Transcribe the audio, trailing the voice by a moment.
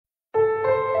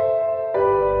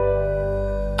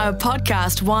A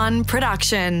Podcast One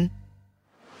production.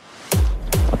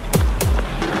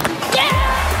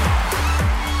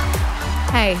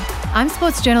 Hey, I'm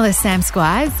sports journalist Sam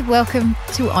Squiers. Welcome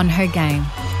to On Her Game.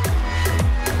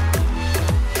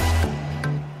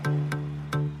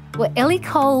 Well, Ellie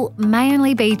Cole may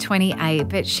only be 28,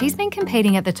 but she's been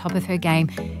competing at the top of her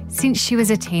game since she was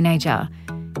a teenager.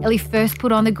 Ellie first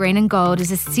put on the green and gold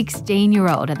as a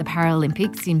 16-year-old at the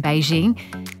Paralympics in Beijing,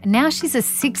 and now she's a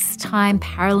six-time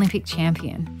Paralympic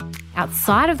champion.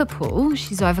 Outside of the pool,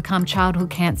 she's overcome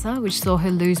childhood cancer, which saw her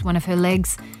lose one of her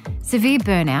legs, severe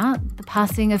burnout, the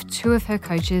passing of two of her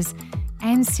coaches,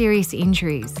 and serious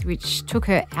injuries, which took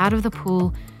her out of the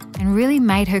pool and really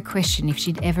made her question if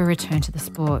she'd ever return to the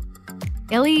sport.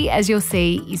 Ellie, as you'll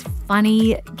see, is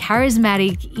funny,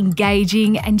 charismatic,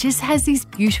 engaging, and just has this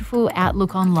beautiful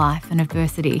outlook on life and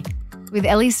adversity. With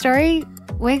Ellie's story,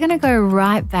 we're going to go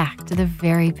right back to the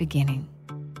very beginning.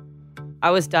 I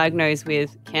was diagnosed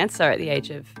with cancer at the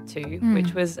age of 2,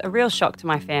 which was a real shock to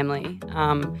my family,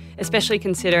 especially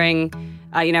considering,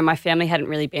 my family hadn't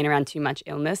really been around too much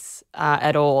illness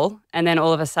at all. And then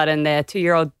all of a sudden their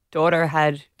 2-year-old daughter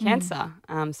had cancer.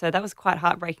 So that was quite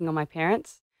heartbreaking on my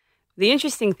parents. The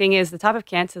interesting thing is the type of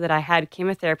cancer that I had,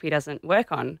 chemotherapy doesn't work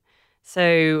on.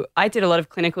 So I did a lot of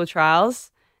clinical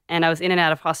trials and I was in and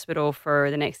out of hospital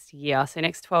for the next year, so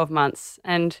next 12 months.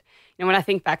 And when I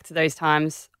think back to those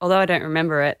times, although I don't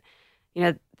remember it,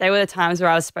 they were the times where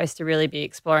I was supposed to really be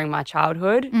exploring my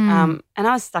childhood. And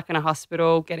I was stuck in a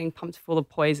hospital getting pumped full of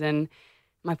poison.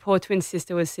 My poor twin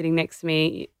sister was sitting next to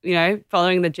me,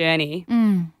 following the journey.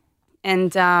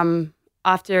 And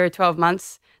after 12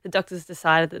 months, the doctors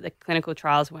decided that the clinical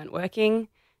trials weren't working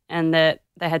and that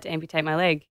they had to amputate my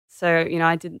leg. So,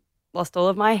 I lost all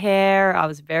of my hair. I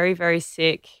was very, very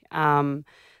sick. An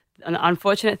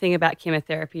unfortunate thing about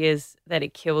chemotherapy is that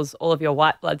it kills all of your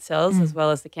white blood cells as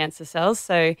well as the cancer cells.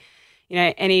 So,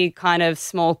 any kind of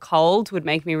small cold would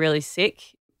make me really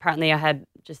sick. Apparently I had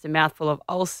just a mouthful of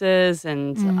ulcers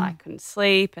and I couldn't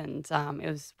sleep, and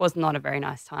it was not a very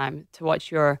nice time to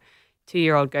watch your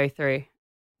 2-year-old go through.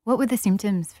 What were the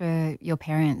symptoms for your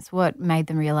parents? What made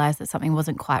them realise that something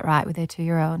wasn't quite right with their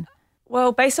 2-year-old?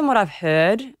 Well, based on what I've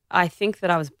heard, I think that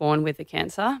I was born with the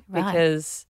cancer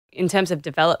because in terms of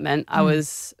development, I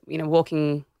was,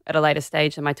 walking at a later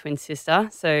stage than my twin sister.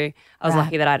 So I was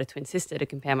lucky that I had a twin sister to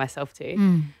compare myself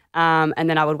to. And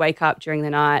then I would wake up during the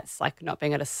nights, like not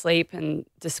being able to sleep and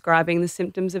describing the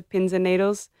symptoms of pins and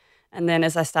needles. And then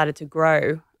as I started to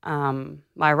grow,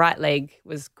 my right leg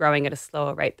was growing at a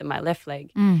slower rate than my left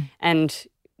leg. And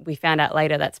we found out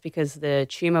later that's because the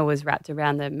tumour was wrapped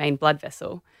around the main blood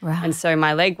vessel. And so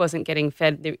my leg wasn't getting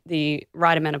fed the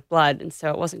right amount of blood, and so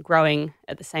it wasn't growing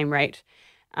at the same rate.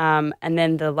 And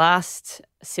then the last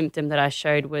symptom that I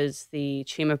showed was the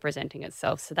tumour presenting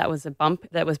itself. So that was a bump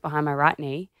that was behind my right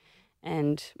knee,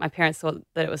 and my parents thought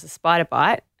that it was a spider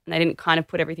bite, and they didn't kind of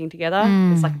put everything together.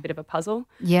 It was like a bit of a puzzle.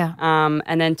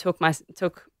 And then took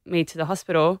me to the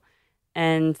hospital,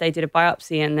 and they did a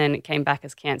biopsy, and then it came back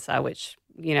as cancer, which,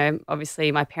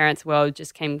 obviously my parents' world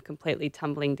just came completely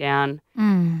tumbling down.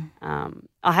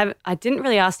 I didn't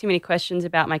really ask too many questions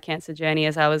about my cancer journey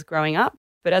as I was growing up,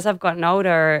 but as I've gotten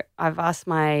older, I've asked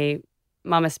my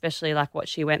mum especially like what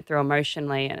she went through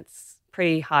emotionally, and it's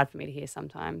pretty hard for me to hear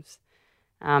sometimes.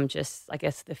 Just, I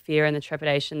guess, the fear and the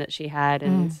trepidation that she had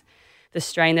and the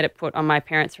strain that it put on my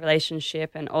parents'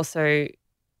 relationship, and also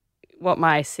what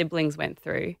my siblings went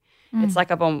through. It's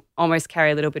like I've almost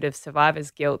carry a little bit of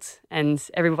survivor's guilt, and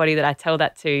everybody that I tell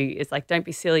that to is like, don't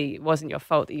be silly, it wasn't your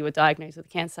fault that you were diagnosed with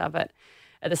cancer. But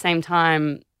at the same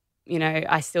time,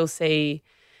 I still see,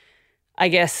 I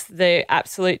guess, the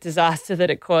absolute disaster that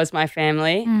it caused my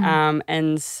family.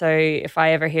 And so if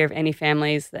I ever hear of any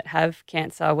families that have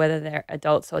cancer, whether they're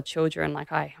adults or children,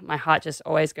 my heart just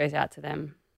always goes out to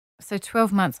them. So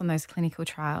 12 months on those clinical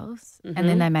trials, and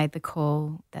then they made the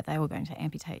call that they were going to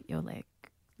amputate your leg.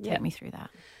 Take me through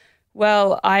that.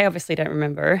 Well, I obviously don't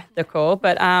remember the call,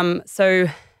 but so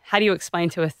how do you explain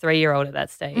to a 3-year-old at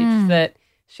that stage that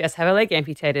she has to have her leg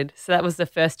amputated? So that was the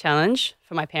first challenge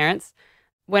for my parents.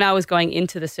 When I was going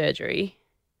into the surgery,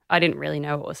 I didn't really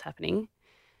know what was happening.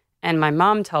 And my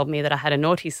mum told me that I had a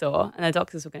naughty sore, and the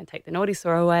doctors were going to take the naughty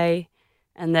sore away,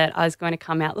 and that I was going to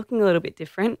come out looking a little bit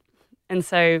different. And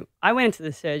so I went into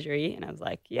the surgery and I was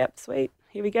like, yep, sweet,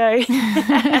 here we go.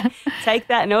 Take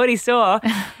that naughty sore.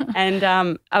 And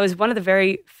I was one of the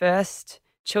very first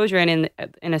children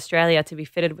in Australia to be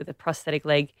fitted with a prosthetic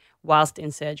leg whilst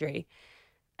in surgery.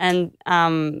 And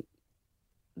the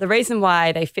reason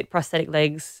why they fit prosthetic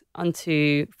legs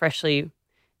onto freshly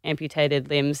amputated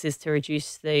limbs is to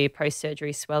reduce the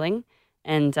post-surgery swelling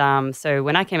And so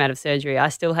when I came out of surgery, I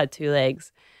still had 2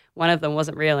 legs. One of them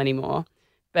wasn't real anymore.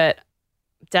 But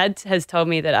Dad has told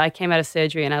me that I came out of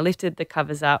surgery and I lifted the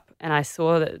covers up and I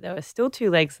saw that there were still 2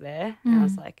 legs there. And I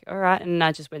was like, all right. And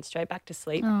I just went straight back to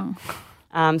sleep.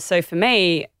 So for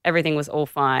me, everything was all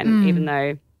fine, even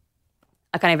though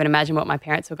I can't even imagine what my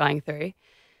parents were going through.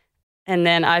 And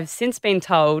then I've since been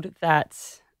told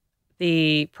that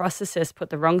the prosthetist put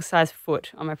the wrong size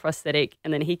foot on my prosthetic,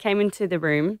 and then he came into the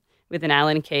room with an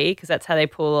Allen key, because that's how they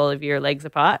pull all of your legs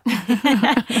apart.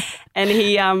 And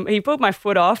he pulled my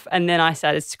foot off, and then I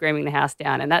started screaming the house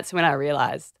down. And that's when I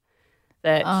realised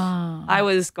that I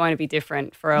was going to be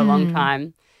different for a long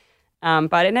time.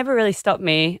 But it never really stopped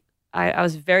me. I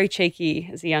was very cheeky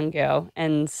as a young girl,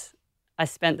 and I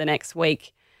spent the next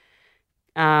week,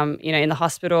 in the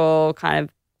hospital, kind of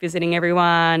visiting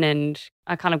everyone, and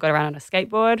I kind of got around on a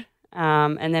skateboard.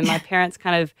 And then my parents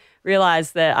kind of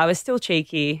realised that I was still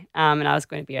cheeky, and I was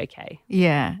going to be okay.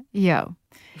 Yeah.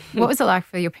 What was it like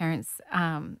for your parents?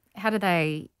 How did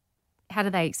they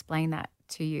explain that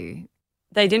to you?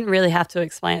 They didn't really have to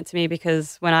explain it to me,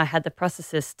 because when I had the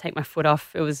prosthetist take my foot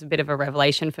off, it was a bit of a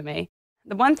revelation for me.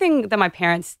 The one thing that my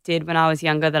parents did when I was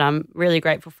younger that I'm really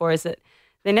grateful for is that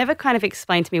they never kind of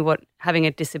explained to me what having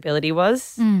a disability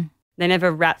was. They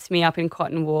never wrapped me up in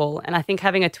cotton wool. And I think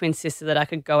having a twin sister that I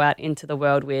could go out into the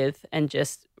world with and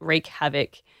just wreak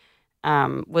havoc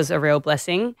was a real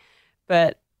blessing.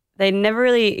 But they never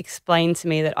really explained to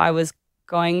me that I was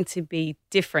going to be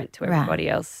different to everybody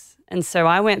else. And so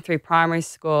I went through primary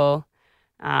school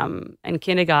and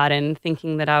kindergarten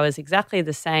thinking that I was exactly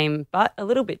the same but a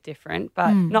little bit different,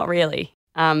 but not really.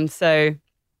 So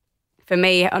for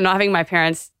me, not having my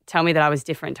parents tell me that I was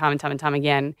different time and time and time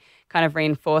again kind of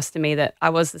reinforced to me that I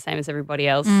was the same as everybody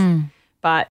else.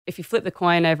 But if you flip the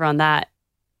coin over on that,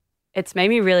 it's made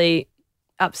me really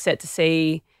upset to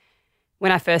see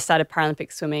when I first started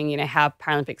Paralympic swimming, how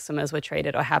Paralympic swimmers were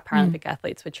treated or how Paralympic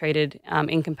athletes were treated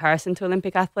in comparison to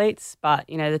Olympic athletes. But,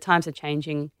 the times are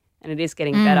changing and it is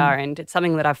getting better, and it's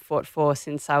something that I've fought for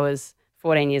since I was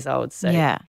 14 years old. So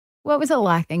yeah. What was it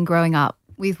like then growing up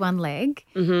with one leg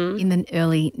in the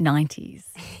early 90s?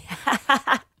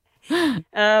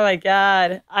 Oh, my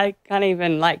God. I can't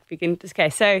even begin. Okay,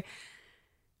 so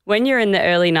when you're in the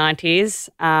early 90s,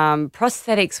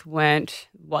 prosthetics weren't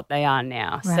what they are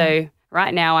now. Right. So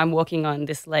right now I'm walking on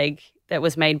this leg that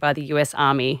was made by the US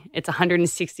Army. It's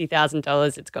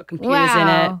 $160,000. It's got computers in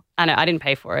it. I know, I didn't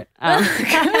pay for it.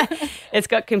 It's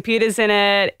got computers in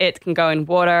it. It can go in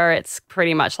water. It's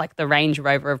pretty much like the Range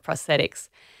Rover of prosthetics.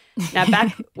 Now,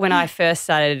 back when I first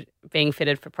started being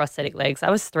fitted for prosthetic legs, I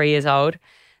was 3 years old.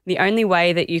 The only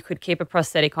way that you could keep a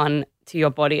prosthetic on to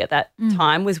your body at that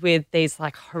time was with these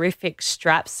horrific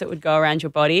straps that would go around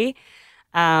your body.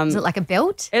 Is it like a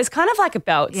belt? It was kind of like a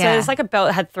belt. Yeah. So it's like a belt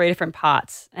that had 3 different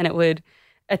parts, and it would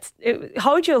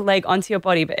hold your leg onto your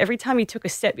body, but every time you took a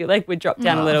step, your leg would drop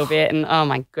down a little bit, and oh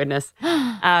my goodness.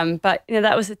 But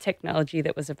that was the technology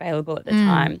that was available at the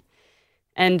time.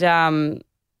 And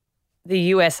the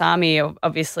US Army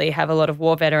obviously have a lot of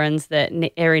war veterans that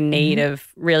are in need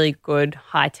of really good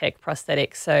high-tech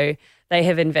prosthetics. So they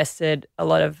have invested a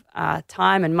lot of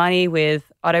time and money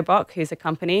with Autobot, who's a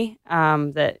company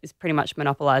that is pretty much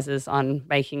monopolizes on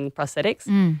making prosthetics,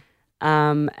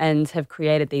 and have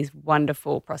created these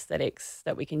wonderful prosthetics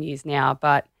that we can use now.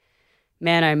 But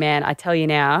man, oh man, I tell you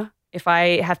now, if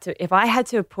I had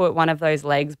to put one of those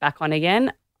legs back on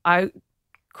again, I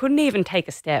couldn't even take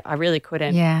a step. I really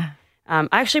couldn't. Yeah. I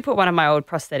actually put one of my old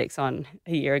prosthetics on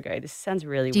a year ago. This sounds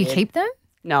really weird. Do you keep them?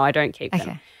 No, I don't keep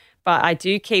them. But I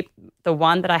do keep the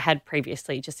one that I had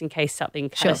previously, just in case something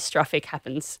catastrophic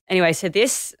happens. Anyway, so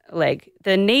this leg,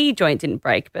 the knee joint didn't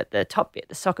break, but the top bit,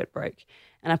 the socket broke.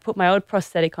 And I put my old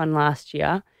prosthetic on last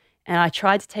year, and I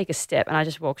tried to take a step, and I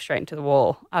just walked straight into the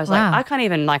wall. I was like, I can't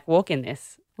even walk in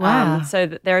this. Wow. So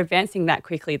they're advancing that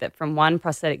quickly that from one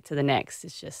prosthetic to the next,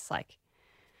 it's just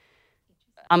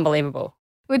unbelievable.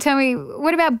 Well, tell me,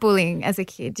 what about bullying as a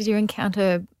kid? Did you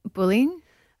encounter bullying?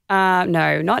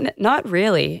 No, not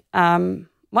really.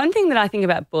 One thing that I think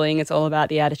about bullying is all about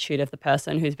the attitude of the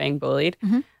person who's being bullied.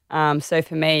 So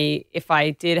for me, if I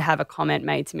did have a comment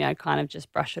made to me, I'd kind of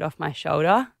just brush it off my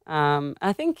shoulder.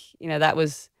 I think, that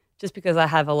was just because I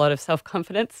have a lot of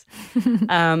self-confidence.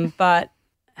 But,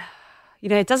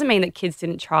 it doesn't mean that kids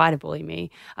didn't try to bully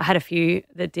me. I had a few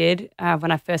that did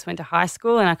when I first went to high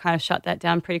school, and I kind of shut that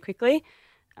down pretty quickly.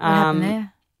 What happened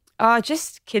there?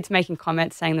 Just kids making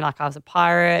comments saying that I was a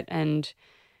pirate, and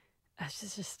I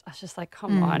was just like,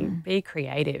 come on, be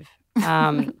creative.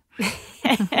 And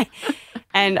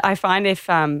I find if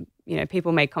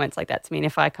people make comments like that to me, and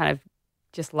if I kind of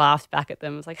just laughed back at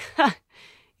them. I was like,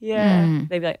 yeah.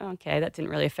 They'd be like, oh, okay, that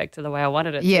didn't really affect her the way I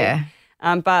wanted it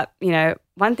to. But, you know,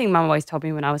 one thing Mum always told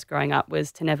me when I was growing up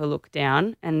was to never look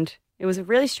down. And it was a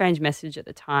really strange message at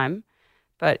the time.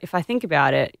 But if I think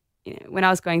about it, you know, when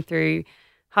I was going through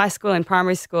high school and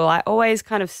primary school, I always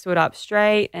kind of stood up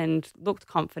straight and looked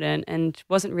confident and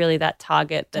wasn't really that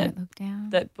target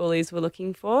that bullies were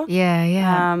looking for.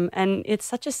 And it's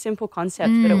such a simple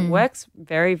concept, but it works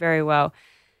very, very well.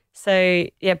 So,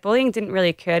 yeah, bullying didn't really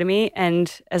occur to me. And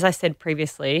as I said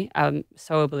previously, I'm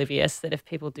so oblivious that if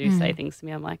people do say things to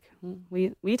me, I'm like, were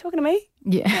you talking to me?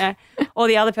 Yeah. Or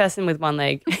the other person with one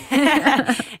leg,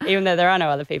 even though there are no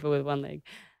other people with one leg.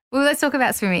 Well, let's talk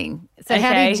about swimming. So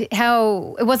Okay.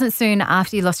 how it wasn't soon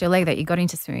after you lost your leg that you got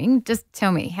into swimming. Just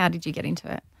tell me, how did you get into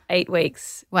it? 8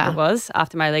 weeks Wow. it was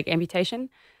after my leg amputation.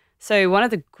 So one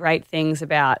of the great things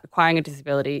about acquiring a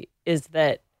disability is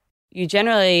that you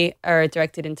generally are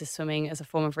directed into swimming as a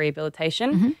form of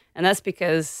rehabilitation. And that's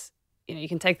because, you know, you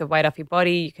can take the weight off your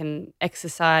body, you can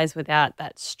exercise without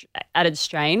that added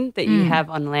strain that you have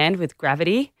on land with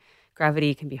gravity.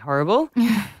 Gravity can be horrible.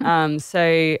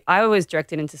 So I was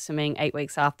directed into swimming 8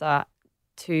 weeks after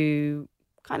to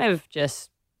kind of just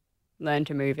learn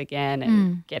to move again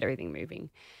and get everything moving.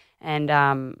 And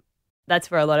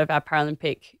that's where a lot of our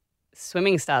Paralympic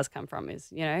swimming stars come from, is,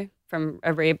 you know, from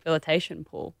a rehabilitation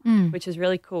pool, which is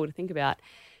really cool to think about.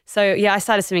 So, yeah, I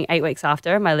started swimming 8 weeks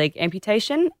after my leg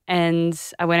amputation, and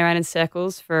I went around in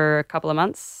circles for a couple of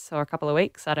months or a couple of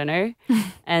weeks, I don't know,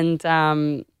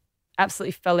 and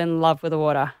absolutely fell in love with the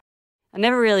water. I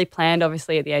never really planned,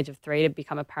 obviously, at the age of 3 to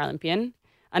become a Paralympian.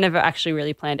 I never actually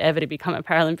really planned ever to become a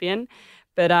Paralympian,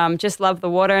 but just loved the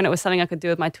water, and it was something I could do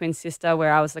with my twin sister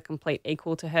where I was the complete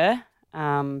equal to her.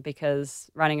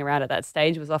 Because running around at that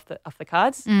stage was off the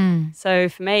cards. So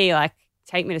for me, like,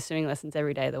 take me to swimming lessons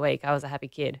every day of the week. I was a happy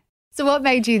kid. So what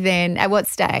made you then, at what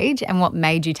stage, and what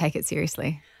made you take it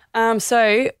seriously?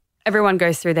 So everyone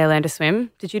goes through their learn to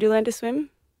swim. Did you do learn to swim?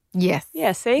 Yes.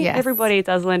 Yeah, see? Yes. Everybody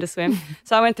does learn to swim.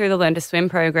 So I went through the learn to swim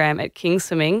program at King's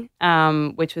Swimming,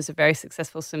 which was a very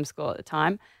successful swim school at the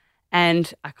time.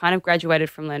 And I kind of graduated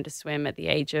from learn to swim at the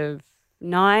age of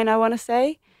 9, I want to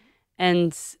say.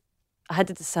 And I had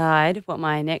to decide what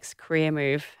my next career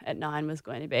move at 9 was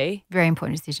going to be. Very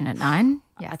important decision at 9.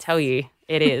 Yeah. I tell you,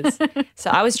 it is. So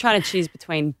I was trying to choose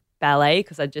between ballet,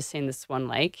 because I'd just seen the Swan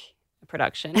Lake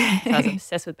production. So I was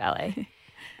obsessed with ballet.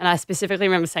 And I specifically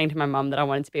remember saying to my mum that I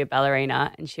wanted to be a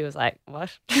ballerina, and she was like, what?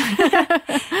 So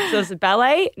it was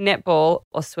ballet, netball,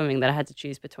 or swimming that I had to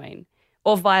choose between.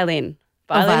 Or violin.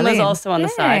 Violin was also on the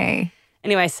side.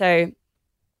 Anyway, so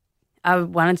I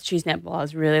wanted to choose netball. I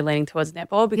was really leaning towards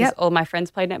netball because all my friends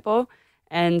played netball,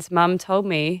 and Mum told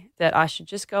me that I should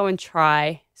just go and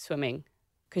try swimming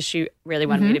because she really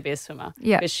wanted me to be a swimmer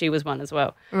because she was one as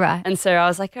well. Right. And so I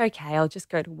was like, okay, I'll just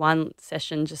go to one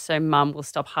session just so Mum will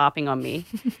stop harping on me.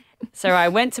 So I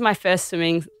went to my first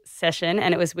swimming session,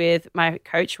 and it was with my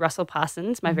coach, Russell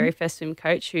Parsons, my very first swim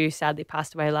coach, who sadly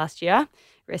passed away last year.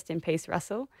 Rest in peace,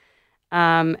 Russell.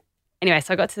 Anyway,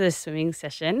 so I got to this swimming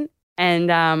session,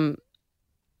 and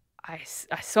I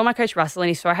saw my coach Russell, and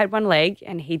he saw I had one leg,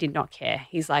 and he did not care.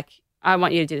 He's like, I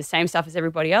want you to do the same stuff as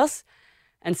everybody else.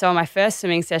 And so on my first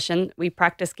swimming session, we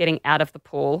practiced getting out of the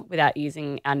pool without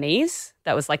using our knees.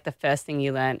 That was like the first thing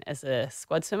you learn as a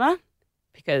squad swimmer,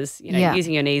 because, you know,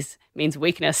 using your knees means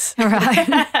weakness.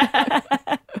 Right.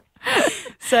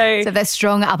 So that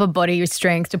strong upper body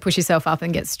strength to push yourself up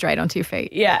and get straight onto your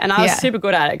feet. Yeah, and I was super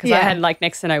good at it because I had like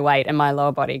next to no weight in my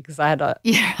lower body because I had,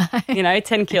 you know,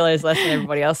 10 kilos less than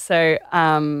everybody else. So,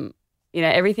 you know,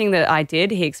 everything that I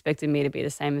did, he expected me to be the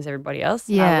same as everybody else.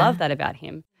 Yeah. I love that about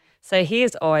him. So he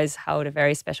has always held a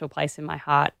very special place in my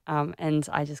heart, and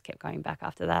I just kept going back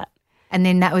after that. And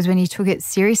then that was when you took it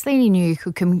seriously and you knew you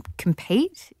could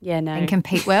compete? Yeah, no. And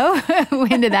compete well?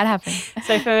 When did that happen?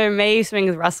 So for me, swimming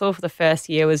with Russell for the first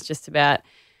year was just about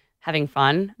having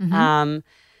fun. And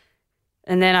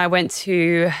then I went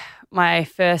to my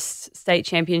first state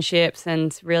championships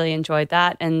and really enjoyed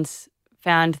that, and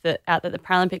found out that the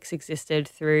Paralympics existed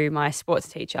through my sports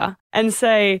teacher. And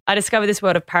so I discovered this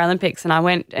world of Paralympics, and I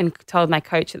went and told my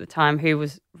coach at the time, who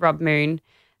was Rob Moon,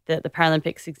 that the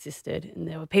Paralympics existed, and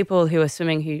there were people who were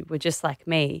swimming who were just like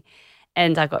me,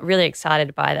 and I got really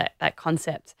excited by that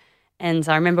concept. And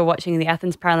I remember watching the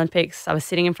Athens Paralympics. I was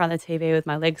sitting in front of the TV with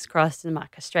my legs crossed and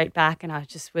like a straight back, and I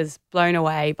just was blown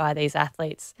away by these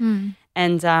athletes.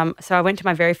 And so I went to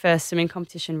my very first swimming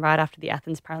competition right after the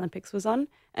Athens Paralympics was on,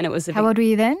 and it was How old were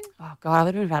you then? Oh God, I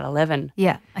would have been about 11.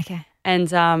 Yeah, okay.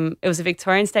 And it was a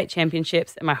Victorian State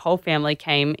Championships, and my whole family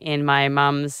came in my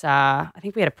mum's, I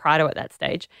think we had a Prado at that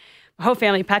stage. my whole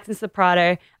family packed into the Prado.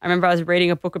 I remember I was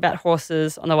reading a book about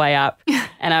horses on the way up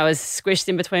and I was squished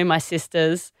in between my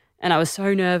sisters and I was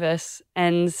so nervous.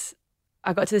 And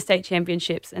I got to the state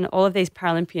championships and all of these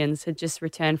Paralympians had just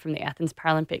returned from the Athens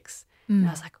Paralympics. And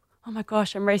I was like, oh my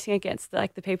gosh, I'm racing against the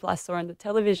people I saw on the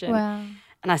television. Wow.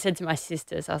 And I said to my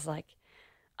sisters, I was like,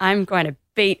 I'm going to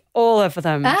beat all of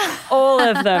them, all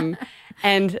of them.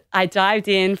 And I dived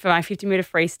in for my 50-meter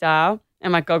freestyle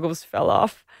and my goggles fell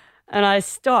off. And I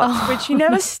stopped, which you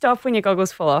never stop when your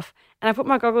goggles fall off. And I put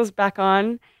my goggles back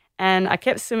on and I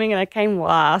kept swimming and I came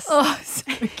last. Oh, so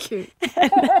cute.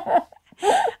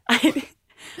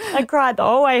 I cried the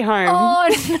whole way home. Oh,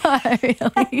 no,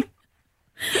 really?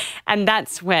 And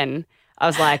that's when I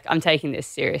was like, I'm taking this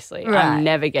seriously. Right. I'm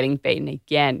never getting beaten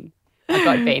again. I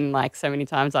got beaten like so many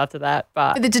times after that.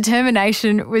 But the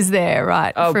determination was there,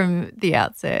 right, from the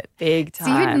outset. Big time.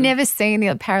 So you had never seen the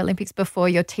Paralympics before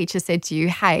your teacher said to you,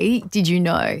 hey, did you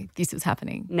know this was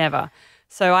happening? Never.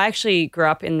 So I actually grew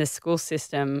up in the school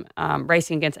system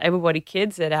racing against able-bodied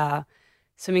kids at our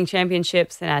swimming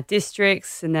championships and our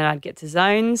districts, and then I'd get to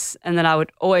zones and then I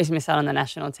would always miss out on the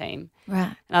national team.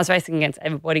 Right. And I was racing against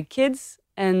able-bodied kids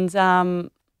and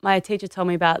my teacher told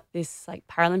me about this like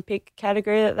Paralympic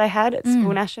category that they had at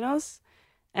school nationals.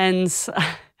 And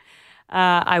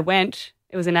I went,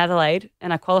 it was in Adelaide,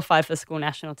 and I qualified for the school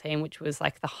national team, which was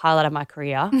like the highlight of my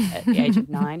career at the age of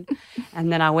 9.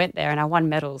 And then I went there and I won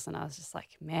medals and I was just like,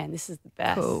 man, this is the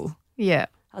best. Cool. Yeah.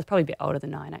 I was probably a bit older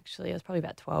than 9 actually. I was probably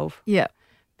about 12. Yeah.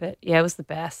 But yeah, it was the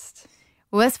best.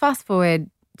 Well, let's fast forward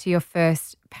to your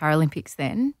first Paralympics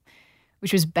then,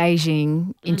 which was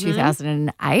Beijing in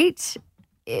 2008.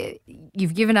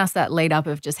 You've given us that lead up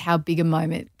of just how big a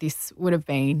moment this would have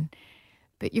been.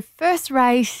 But your first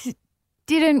race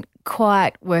didn't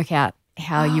quite work out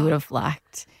how you would have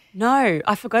liked. No,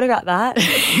 I forgot about that.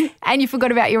 And you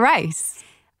forgot about your race.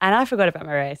 And I forgot about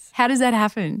my race. How does that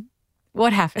happen?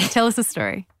 What happened? Tell us the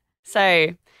story.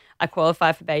 So I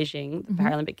qualified for Beijing, the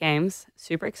Paralympic Games,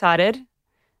 super excited.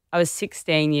 I was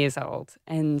 16 years old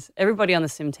and everybody on the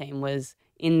swim team was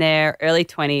in their early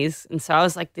 20s. And so I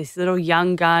was like this little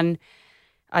young gun.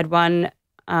 I'd won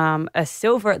a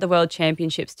silver at the World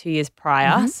Championships 2 years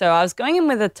prior. So I was going in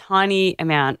with a tiny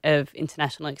amount of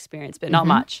international experience, but not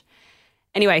much.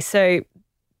 Anyway, so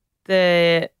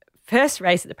the first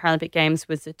race at the Paralympic Games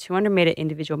was the 200-meter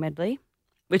individual medley,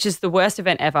 which is the worst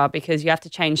event ever because you have to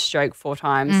change stroke 4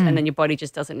 times and then your body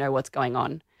just doesn't know what's going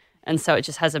on. And so it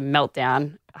just has a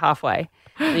meltdown halfway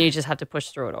and you just have to push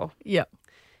through it all. Yeah.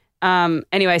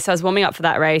 Anyway, so I was warming up for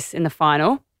that race in the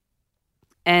final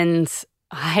and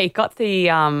I got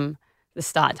the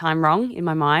start time wrong in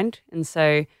my mind. And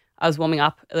so I was warming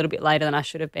up a little bit later than I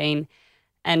should have been.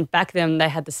 And back then they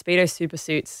had the Speedo super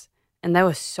suits and they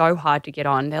were so hard to get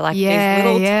on. They're like these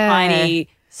little tiny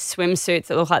swimsuits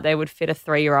that look like they would fit a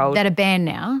 3-year-old. That are banned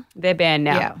now? They're banned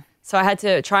now. Yeah. So I had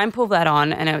to try and pull that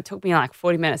on and it took me like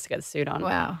 40 minutes to get the suit on.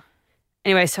 Wow.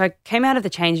 Anyway, so I came out of the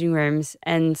changing rooms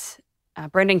and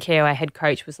Brendan Keogh, our head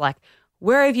coach, was like,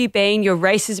 where have you been? Your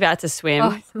race is about to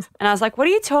swim. And I was like, what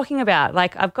are you talking about?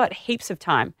 Like, I've got heaps of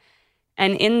time.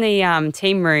 And in the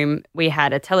team room, we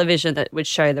had a television that would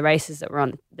show the races that were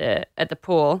on at the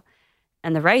pool.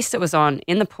 And the race that was on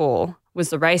in the pool was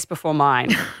the race before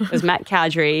mine. It was Matt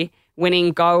Cowdery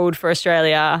winning gold for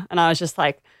Australia. And I was just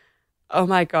like, oh,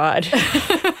 my God.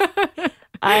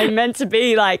 I'm meant to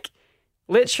be like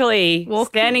literally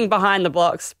standing behind the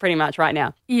blocks pretty much right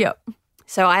now. Yep.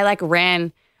 So I like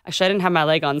ran. Actually, I didn't have my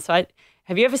leg on. So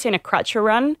have you ever seen a crutcher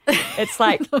run? It's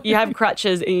like you have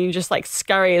crutches and you just like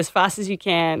scurry as fast as you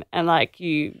can and like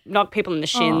you knock people in the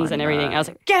shins and everything. I was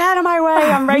like, get out of my way.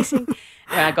 I'm racing.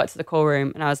 And I got to the call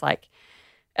room and I was like,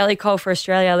 Ellie Cole for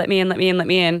Australia, let me in, let me in, let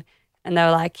me in. And they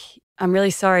were like, I'm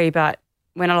really sorry, but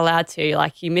we're not allowed to.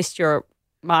 Like you missed your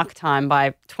mark time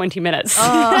by 20 minutes. So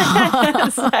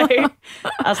I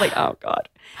was like, oh God.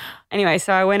 Anyway,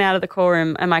 so I went out of the call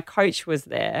room and my coach was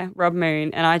there, Rob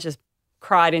Moon, and I just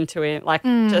cried into it. Like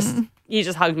he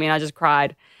just hugged me and I just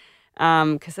cried.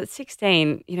 Because at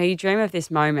 16, you know, you dream of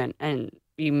this moment and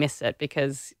you miss it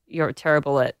because you're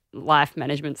terrible at life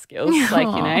management skills. Like,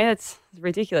 you know, it's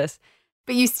ridiculous.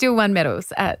 But you still won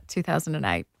medals at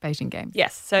 2008 Beijing Games.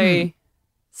 Yes.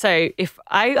 So if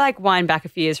I like wind back a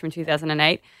few years from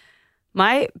 2008,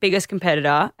 my biggest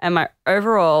competitor and my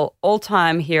overall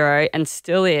all-time hero and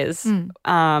still is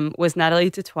was Natalie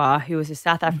Dutoit, who was a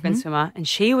South African swimmer. And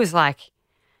she was like,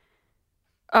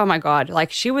 oh, my God,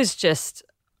 like she was just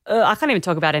I can't even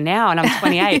talk about her now, and I'm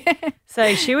 28.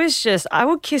 So she was just, I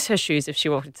would kiss her shoes if she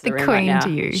walked into the room right now. The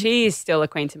queen to you. She is still a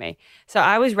queen to me. So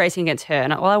I was racing against her,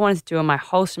 and all I wanted to do in my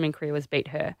whole swimming career was beat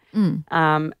her.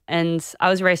 And I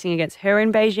was racing against her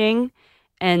in Beijing,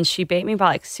 and she beat me by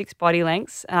like 6 body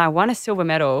lengths, and I won a silver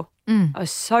medal. I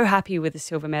was so happy with the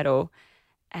silver medal.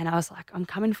 And I was like, I'm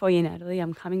coming for you, Natalie.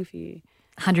 I'm coming for you.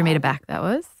 100 metre back, that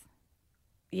was?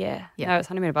 Yeah. No, it was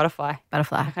 100 metre butterfly.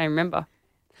 Butterfly. I can't even remember.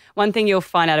 One thing you'll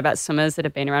find out about swimmers that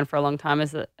have been around for a long time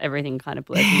is that everything kind of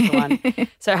blurs into one.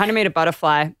 So 100 metre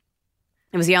butterfly,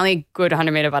 it was the only good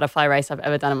 100 metre butterfly race I've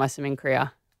ever done in my swimming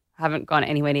career. I haven't gone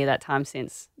anywhere near that time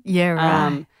since. Yeah,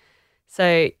 right.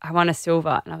 So I won a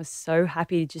silver, and I was so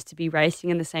happy just to be racing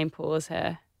in the same pool as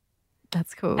her.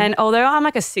 That's cool. And although I'm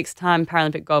like a 6-time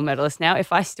Paralympic gold medalist now,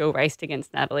 if I still raced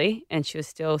against Natalie and she was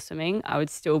still swimming, I would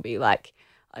still be like,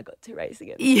 I got to race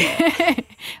against her. Yeah.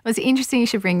 Well, it's interesting you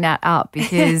should bring that up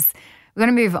because we're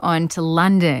going to move on to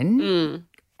London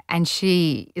and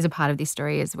she is a part of this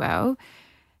story as well.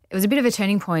 It was a bit of a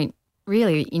turning point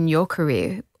really in your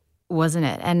career, wasn't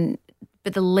it?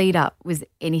 But the lead up was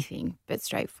anything but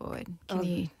straightforward. Can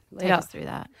you take us through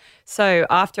that? So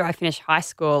after I finished high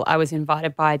school, I was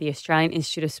invited by the Australian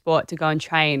Institute of Sport to go and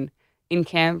train in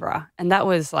Canberra. And that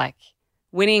was like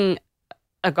winning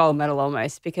a gold medal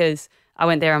almost, because I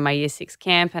went there on my year 6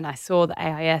 camp and I saw the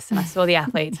AIS and I saw the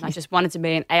athletes and I just wanted to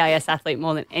be an AIS athlete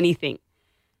more than anything.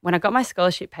 When I got my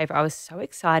scholarship paper, I was so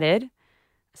excited.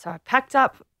 So I packed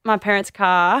up my parents'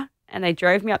 car and they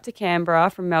drove me up to Canberra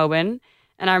from Melbourne.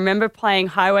 And I remember playing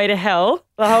Highway to Hell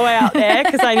the whole way out there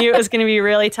because I knew it was going to be a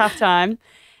really tough time.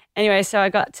 Anyway, so I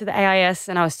got to the AIS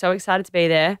and I was so excited to be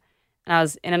there. And I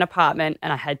was in an apartment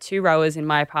and I had 2 rowers in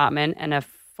my apartment and a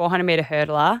 400-metre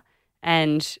hurdler.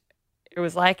 And it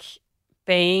was like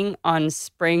being on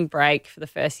spring break for the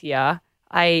first year.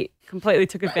 I completely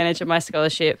took advantage of my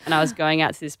scholarship and I was going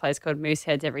out to this place called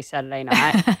Mooseheads every Saturday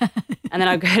night. And then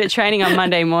I'd go to training on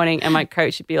Monday morning and my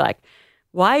coach would be like,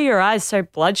 why are your eyes so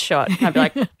bloodshot? And I'd be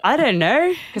like, I don't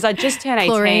know, because I just turned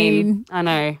 18. Chlorine. I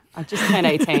know. I just turned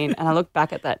 18 and I looked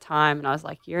back at that time and I was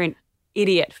like, you're an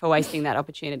idiot for wasting that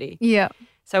opportunity. Yeah.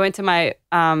 So I went to my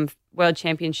World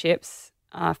Championships,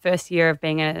 first year of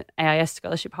being an AIS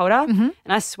scholarship holder, and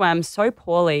I swam so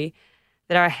poorly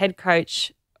that our head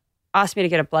coach asked me to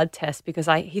get a blood test because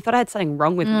he thought I had something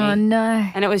wrong with me. Oh,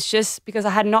 no. And it was just because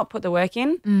I had not put the work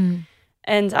in.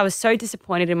 And I was so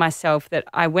disappointed in myself that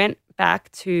I went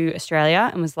back to Australia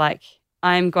and was like,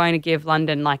 I'm going to give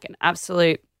London like an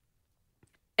absolute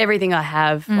everything I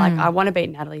have. Like I want to beat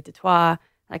Natalie Dutoit.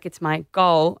 Like it's my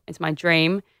goal. It's my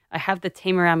dream. I have the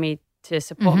team around me to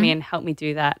support me and help me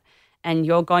do that. And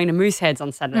you're going to Mooseheads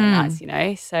on Saturday nights, you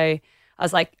know? So I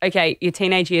was like, okay, your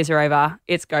teenage years are over.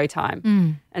 It's go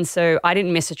time. And so I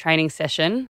didn't miss a training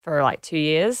session for like 2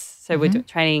 years. So we're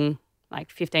training like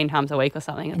 15 times a week or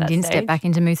something at that Didn't stage. step back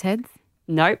into Mooseheads?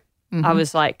 Nope. I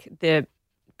was like the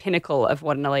pinnacle of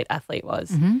what an elite athlete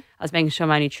was. I was making sure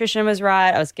my nutrition was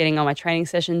right. I was getting all my training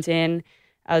sessions in.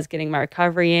 I was getting my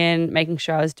recovery in, making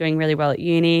sure I was doing really well at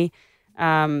uni.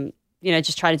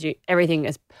 Just trying to do everything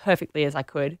as perfectly as I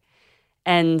could.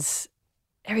 And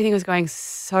everything was going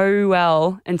so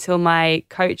well until my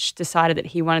coach decided that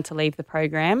he wanted to leave the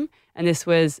program. And this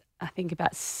was, I think,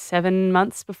 about 7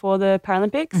 months before the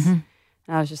Paralympics. And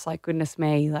I was just like, goodness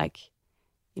me, like,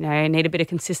 I need a bit of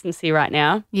consistency right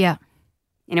now. Yeah.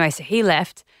 Anyway, so he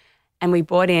left and we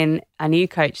brought in a new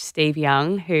coach, Steve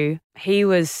Young, who he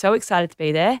was so excited to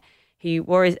be there. He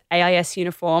wore his AIS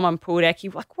uniform on pool deck. He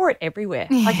wore it everywhere.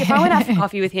 Like if I went out for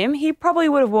coffee with him, he probably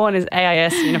would have worn his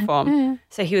AIS uniform.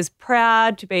 So he was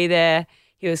proud to be there.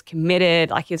 He was committed.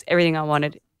 Like he was everything I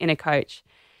wanted in a coach.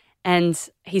 And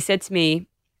he said to me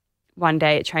one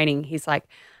day at training, he's like,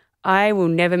 I will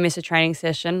never miss a training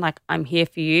session. Like I'm here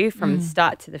for you from the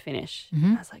start to the finish.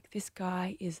 I was like, this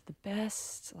guy is the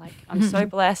best. Like I'm so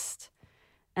blessed.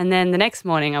 And then the next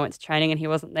morning I went to training and he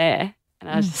wasn't there. And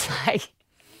I was just like,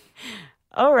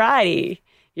 all righty,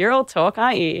 you're all talk,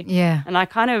 aren't you? Yeah. And I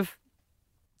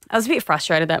was a bit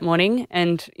frustrated that morning.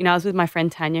 And, I was with my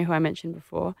friend Tanya, who I mentioned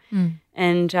before.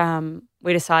 And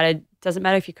we decided, doesn't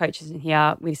matter if your coach isn't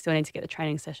here, we still need to get the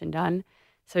training session done.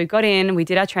 So we got in, we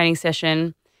did our training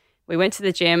session. We went to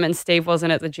the gym and Steve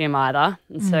wasn't at the gym either.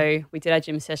 And so we did our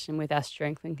gym session with our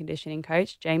strength and conditioning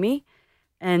coach, Jamie.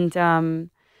 And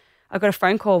I got a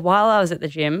phone call while I was at the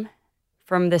gym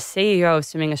from the CEO of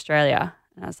Swimming Australia.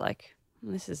 And I was like,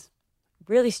 this is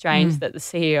really strange that the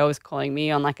CEO was calling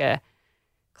me on like a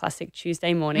classic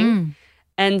Tuesday morning.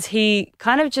 And he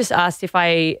kind of just asked if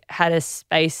I had a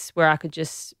space where I could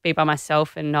just be by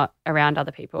myself and not around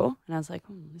other people. And I was like,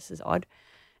 this is odd.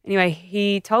 Anyway,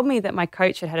 he told me that my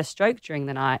coach had had a stroke during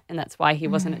the night and that's why he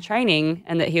wasn't at training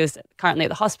and that he was currently at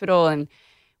the hospital and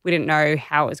we didn't know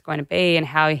how it was going to be and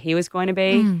how he was going to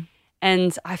be.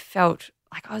 And I felt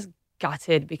like I was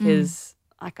gutted because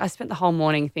like I spent the whole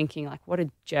morning thinking like, what a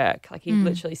jerk. Like he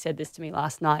literally said this to me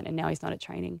last night and now he's not at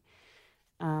training.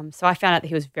 So I found out that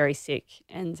he was very sick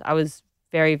and I was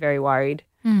very, very worried.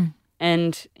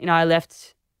 And, you know, I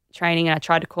left training and I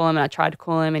tried to call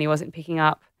him and he wasn't picking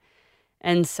up.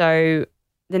 And so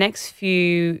the next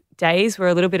few days were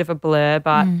a little bit of a blur,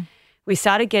 but we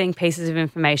started getting pieces of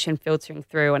information filtering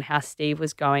through on how Steve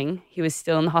was going. He was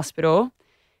still in the hospital.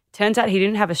 Turns out he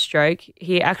didn't have a stroke.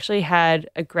 He actually had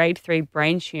a grade 3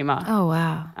 brain tumor. Oh,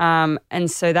 wow. And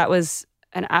so that was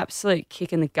an absolute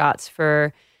kick in the guts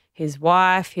for his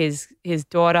wife, his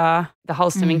daughter, the whole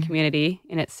swimming community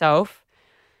in itself.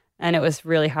 And it was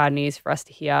really hard news for us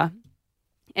to hear.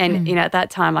 And, you know, at that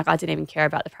time, like I didn't even care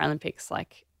about the Paralympics.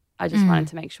 Like I just wanted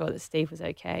to make sure that Steve was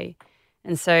okay.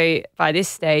 And so by this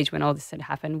stage, when all this had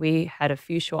happened, we had a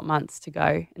few short months to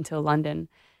go until London.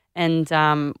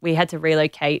 And we had to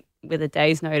relocate with a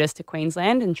day's notice to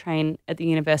Queensland and train at the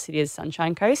University of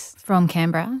Sunshine Coast. From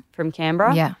Canberra? From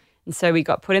Canberra. Yeah. And so we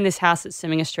got put in this house that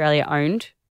Swimming Australia owned.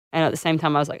 And at the same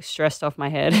time, I was like stressed off my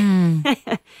head.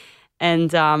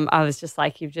 And I was just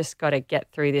like, you've just got to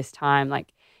get through this time.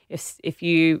 Like if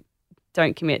you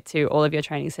don't commit to all of your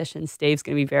training sessions, Steve's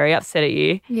going to be very upset at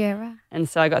you. Yeah, right. And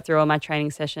so I got through all my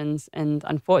training sessions and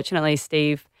unfortunately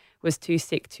Steve was too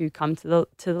sick to come to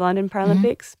the London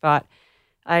Paralympics. But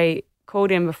I called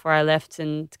him before I left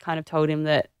and kind of told him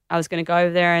that I was going to go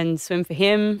over there and swim for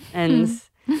him. And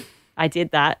I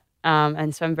did that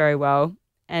and swam very well.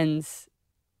 And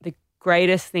the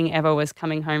greatest thing ever was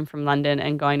coming home from London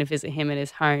and going to visit him at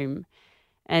his home.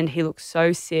 And he looked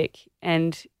so sick.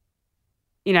 And,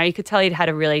 you know, you could tell he'd had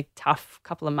a really tough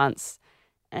couple of months.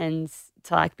 And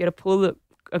to like be able to pull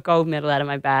a gold medal out of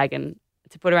my bag and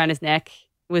to put around his neck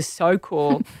was so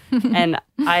cool. And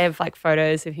I have like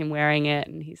photos of him wearing it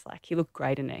and he's like, he looked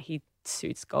great in it. He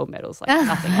suits gold medals like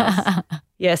nothing else.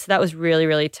 Yeah, so that was really,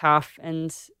 really tough.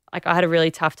 And like I had a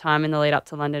really tough time in the lead up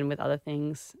to London with other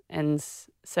things. And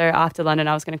so after London,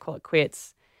 I was going to call it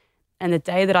quits. And the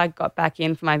day that I got back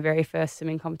in for my very first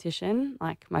swimming competition,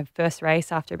 like my first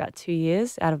race after about 2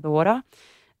 years out of the water,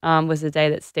 was the day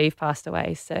that Steve passed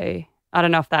away. So I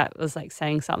don't know if that was like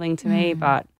saying something to me,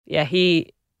 but yeah,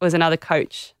 he was another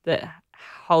coach that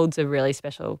holds a really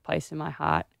special place in my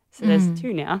heart. So there's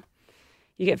 2 now.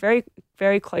 You get very,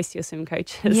 very close to your swim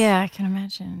coaches. Yeah, I can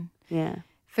imagine. Yeah.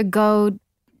 For gold,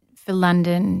 for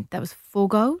London, that was 4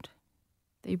 gold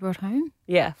that you brought home?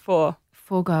 Yeah, 4.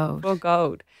 4 gold. 4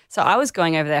 gold. So I was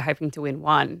going over there hoping to win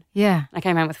 1. Yeah. I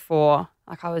came home with 4.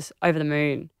 Like I was over the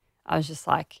moon. I was just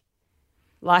like,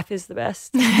 life is the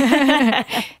best.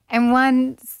 And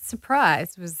one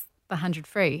surprise was the 100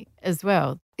 free as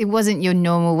well. It wasn't your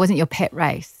normal, wasn't your pet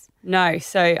race. No.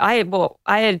 So I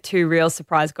had 2 real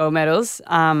surprise gold medals.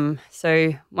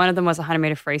 So one of them was 100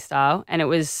 meter freestyle and it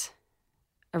was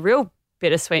a real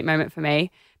bittersweet moment for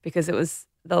me because it was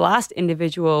the last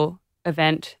individual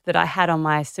event that I had on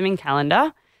my swimming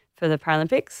calendar for the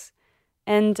Paralympics.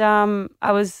 And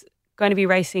I was going to be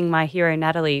racing my hero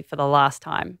Natalie for the last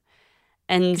time.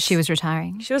 And she was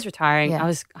retiring. She was retiring. Yeah.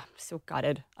 I'm still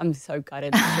gutted. I'm so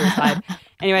gutted that she retired.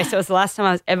 Anyway, so it was the last time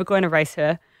I was ever going to race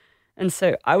her. And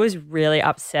so I was really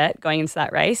upset going into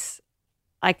that race.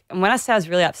 Like, and when I say I was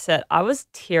really upset, I was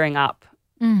tearing up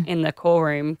in the call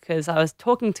room because I was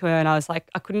talking to her and I was like,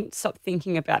 I couldn't stop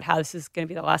thinking about how this is going to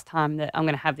be the last time that I'm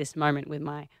going to have this moment with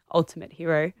my ultimate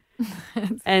hero.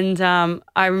 And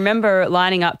I remember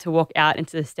lining up to walk out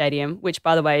into the stadium, which,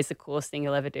 by the way, is the coolest thing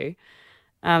you'll ever do.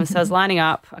 So I was lining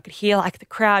up. I could hear like the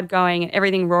crowd going and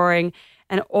everything roaring.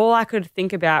 And all I could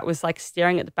think about was like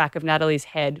staring at the back of Natalie's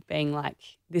head being like,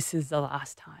 this is the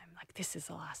last time. Like, this is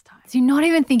the last time. So you're not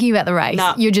even thinking about the race.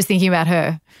 No. You're just thinking about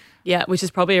her. Yeah, which is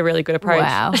probably a really good approach.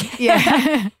 Wow.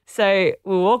 Yeah. So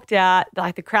we walked out,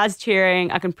 like the crowd's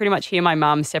cheering. I can pretty much hear my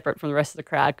mum separate from the rest of the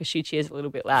crowd because she cheers a little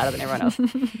bit louder than everyone else.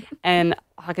 And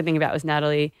all I could think about was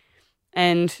Natalie.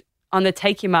 And on the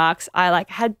take your marks, I like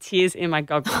had tears in my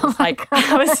goggles. Oh my God.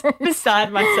 I was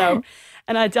beside myself.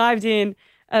 And I dived in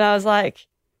and I was like,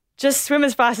 just swim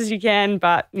as fast as you can,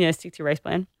 but, you know, stick to your race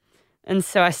plan. And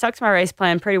so I stuck to my race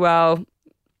plan pretty well.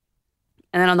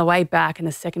 And then on the way back in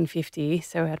the second 50,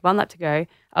 so we had 1 lap to go,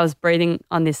 I was breathing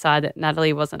on this side that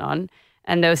Natalie wasn't on.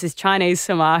 And there was this Chinese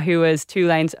swimmer who was 2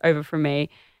 lanes over from me.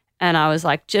 And I was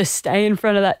like, just stay in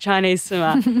front of that Chinese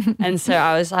swimmer. And so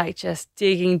I was like just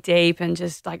digging deep and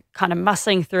just like kind of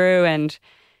muscling through and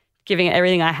giving it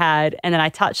everything I had. And then I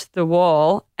touched the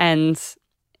wall and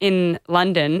in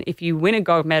London, if you win a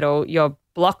gold medal, your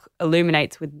block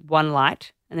illuminates with one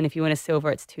light. And then if you win a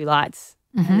silver, it's 2 lights.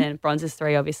 And then bronze is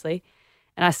 3, obviously.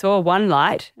 And I saw one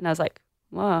light and I was like,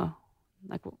 wow,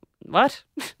 like what?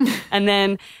 And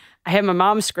then I heard my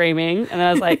mom screaming and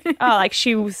I was like, oh, like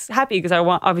she was happy because I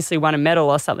obviously won a medal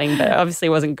or something, but obviously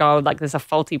it wasn't gold, like there's a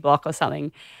faulty block or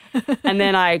something. And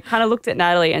then I kind of looked at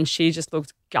Natalie and she just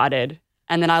looked gutted.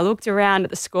 And then I looked around at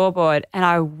the scoreboard and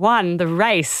I won the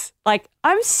race. Like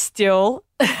I'm still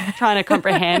trying to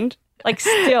comprehend, like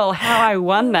still how I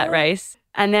won that race.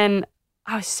 And then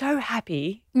I was so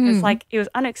happy because like it was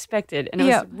unexpected and it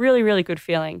was a really, really good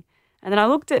feeling. And then I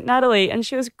looked at Natalie and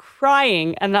she was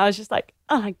crying and I was just like,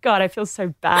 oh my God, I feel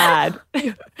so bad.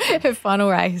 Her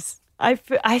final race.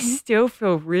 I still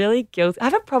feel really guilty. I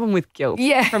have a problem with guilt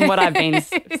from what I've been,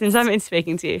 since I've been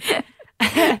speaking to you.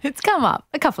 It's come up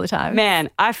a couple of times. Man,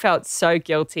 I felt so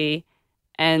guilty.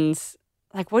 And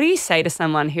like, what do you say to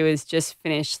someone who has just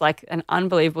finished like an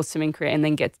unbelievable swimming career and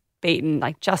then gets beaten,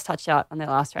 like just touched out on their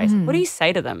last race? What do you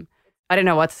say to them? I didn't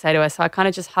know what to say to her. So I kind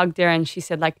of just hugged her and she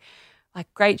said like,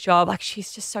 great job. Like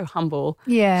she's just so humble.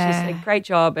 Yeah. She said, great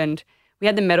job. And we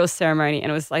had the medal ceremony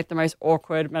and it was like the most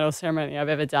awkward medal ceremony I've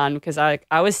ever done because I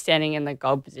was standing in the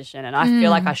gold position and I feel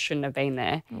like I shouldn't have been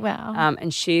there. Wow.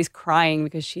 And she's crying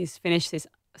because she's finished this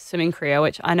swimming career,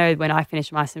 which I know when I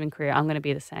finish my swimming career, I'm going to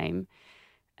be the same.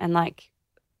 And like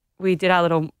we did our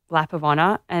little lap of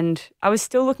honor and I was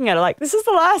still looking at her like, this is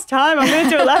the last time I'm going to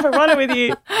do a lap of honor with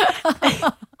you.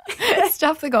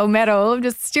 Stuff the gold medal. I'm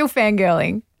just still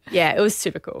fangirling. Yeah, it was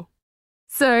super cool.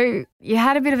 So you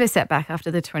had a bit of a setback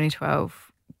after the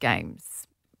 2012 games.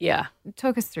 Yeah.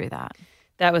 Talk us through that.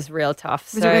 That was real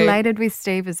tough. Was it related with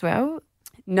Steve as well?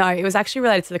 No, it was actually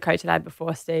related to the coach that I had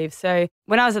before Steve. So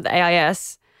when I was at the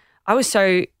AIS, I was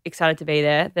so excited to be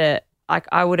there that like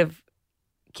I would have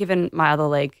given my other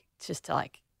leg just to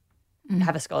like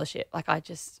have a scholarship. Like I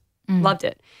just loved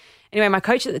it. Anyway, my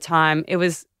coach at the time,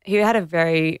 he had a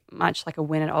very much like a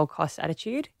win at all costs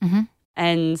attitude.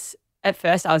 And at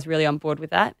first I was really on board with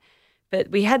that. But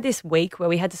we had this week where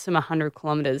we had to swim 100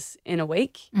 kilometres in a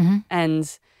week. And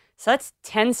so that's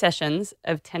 10 sessions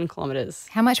of 10 kilometres.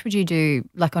 How much would you do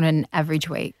like on an average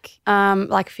week?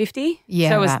 Like 50. Yeah.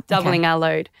 So it was doubling our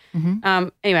load.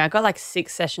 Anyway, I got like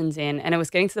 6 sessions in and it was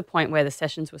getting to the point where the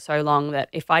sessions were so long that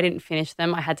if I didn't finish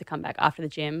them, I had to come back after the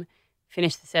gym,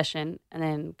 finish the session and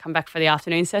then come back for the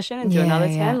afternoon session and do another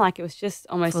 10. Like it was just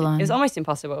almost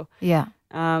impossible. Yeah.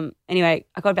 Anyway,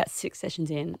 I got about 6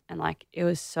 sessions in and like it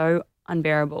was so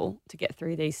unbearable to get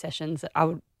through these sessions that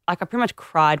I pretty much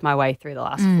cried my way through the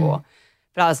last 4.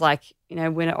 But I was like,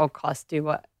 win at all costs, do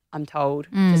what I'm told,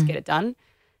 just get it done.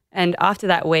 And after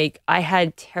that week, I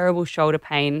had terrible shoulder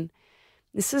pain.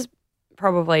 This was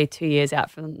probably 2 years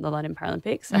out from the London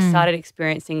Paralympics. I started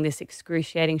experiencing this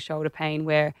excruciating shoulder pain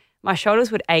where my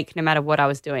shoulders would ache no matter what I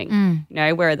was doing,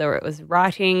 whether it was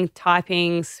writing,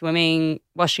 typing, swimming,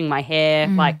 washing my hair,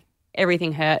 like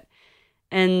everything hurt.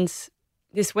 And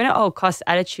this win at all costs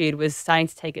attitude was starting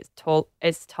to take its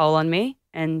toll on me.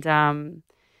 And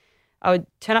I would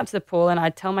turn up to the pool and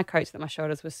I'd tell my coach that my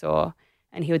shoulders were sore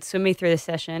and he would swim me through the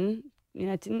session.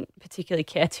 Didn't particularly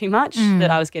care too much that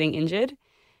I was getting injured.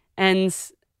 And,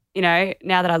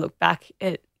 now that I look back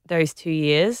at those 2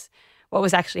 years, what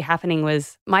was actually happening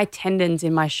was my tendons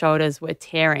in my shoulders were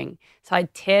tearing. So I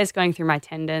had tears going through my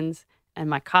tendons and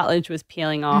my cartilage was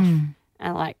peeling off.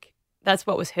 And like that's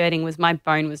what was hurting was my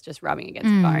bone was just rubbing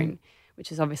against bone, which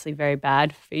is obviously very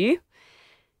bad for you.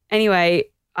 Anyway,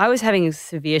 I was having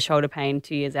severe shoulder pain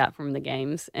 2 years out from the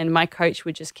games and my coach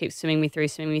would just keep swimming me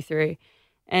through.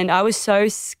 And I was so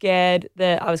scared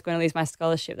that I was going to lose my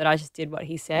scholarship that I just did what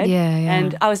he said.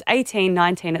 And I was 18,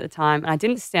 19 at the time and I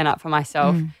didn't stand up for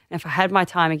myself. And if I had my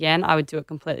time again, I would do it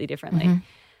completely differently.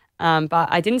 But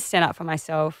I didn't stand up for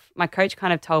myself. My coach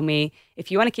kind of told me,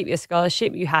 if you want to keep your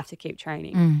scholarship, you have to keep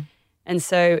training. And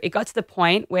so it got to the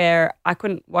point where I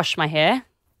couldn't wash my hair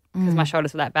because my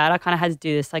shoulders were that bad. I kind of had to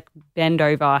do this like bend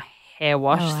over hair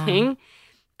wash thing.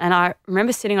 And I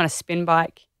remember sitting on a spin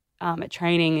bike at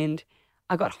training and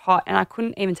I got hot and I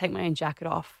couldn't even take my own jacket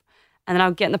off. And then I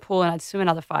would get in the pool and I'd swim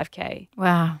another 5K.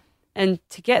 Wow. And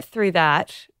to get through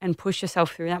that and push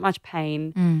yourself through that much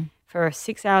pain for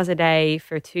 6 hours a day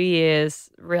for 2 years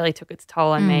really took its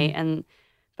toll on me. And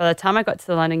by the time I got to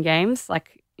the London Games,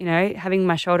 like, having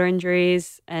my shoulder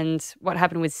injuries and what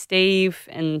happened with Steve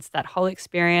and that whole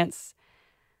experience,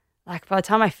 like by the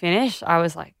time I finished, I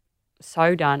was like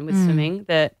so done with swimming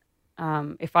that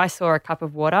if I saw a cup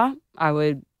of water, I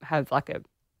would have like a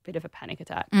bit of a panic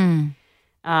attack. And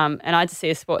I had to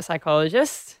see a sports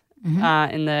psychologist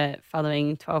in the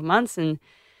following 12 months. And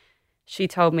she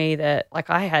told me that like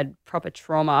I had proper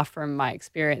trauma from my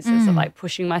experiences of like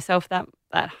pushing myself that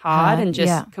hard and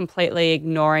just completely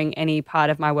ignoring any part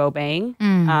of my well-being.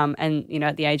 And, you know,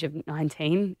 at the age of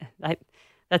 19,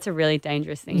 that's a really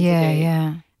dangerous thing to do.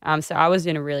 Yeah. So I was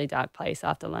in a really dark place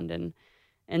after London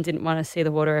and didn't want to see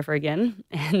the water ever again.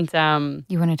 And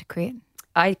you wanted to quit?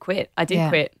 I quit. I did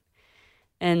quit.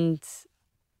 And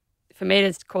for me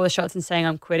to call the shots and saying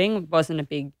I'm quitting wasn't a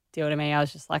big deal to me. I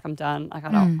was just like, I'm done. Like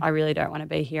I really don't want to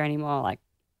be here anymore. Like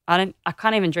I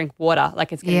can't even drink water.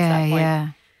 Like it's getting to that point. Yeah.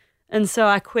 And so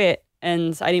I quit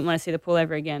and I didn't want to see the pool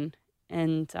ever again.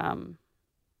 And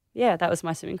that was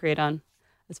my swimming career done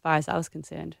as far as I was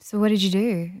concerned. So what did you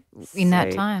do in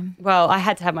that time? Well, I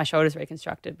had to have my shoulders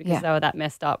reconstructed because they were that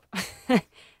messed up. And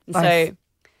so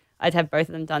I'd have both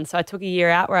of them done. So I took a year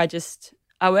out where I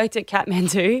worked at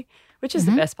Kathmandu, which is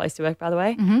the best place to work, by the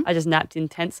way. I just napped in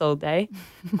tents all day.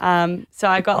 So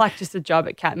I got like just a job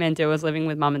at Kathmandu. I was living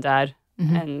with mum and dad.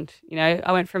 And, you know,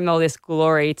 I went from all this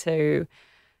glory to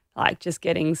like just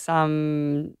getting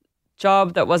some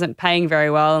job that wasn't paying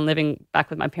very well and living back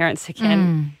with my parents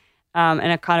again. And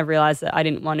I kind of realised that I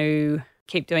didn't want to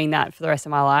keep doing that for the rest of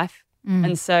my life.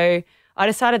 And so I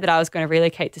decided that I was going to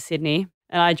relocate to Sydney.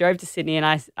 And I drove to Sydney and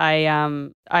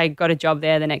I got a job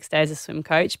there the next day as a swim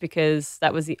coach because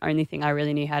that was the only thing I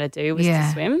really knew how to do was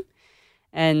to swim.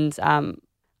 And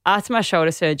after my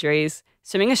shoulder surgeries,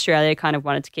 Swimming Australia kind of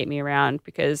wanted to keep me around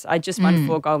because I just won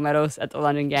 4 gold medals at the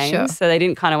London Games. So they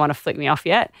didn't kind of want to flick me off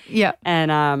yet. Yeah.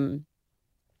 And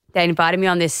they invited me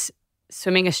on this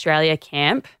Swimming Australia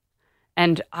camp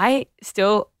and I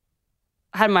still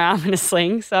had my arm in a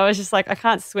sling. So I was just like, I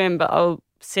can't swim, but I'll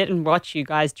sit and watch you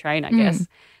guys train, I guess.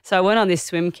 So I went on this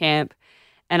swim camp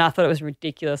and I thought it was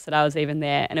ridiculous that I was even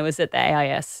there, and it was at the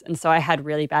AIS. And so I had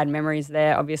really bad memories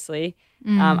there, obviously.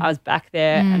 I was back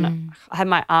there and I had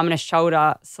my arm in a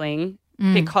shoulder sling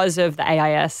because of the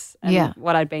AIS and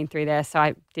what I'd been through there. So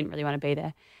I didn't really want to be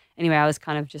there. Anyway, I was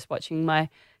kind of just watching my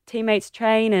teammates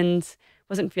train and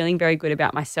wasn't feeling very good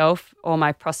about myself or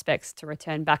my prospects to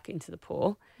return back into the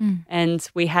pool. And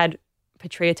we had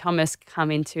Patria Thomas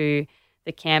come into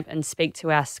the camp and speak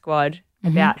to our squad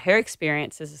about her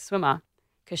experience as a swimmer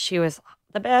because she was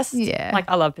the best. Yeah. Like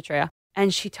I love Patria.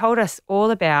 And she told us all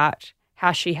about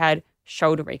how she had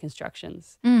shoulder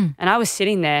reconstructions. And I was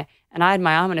sitting there and I had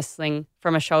my arm in a sling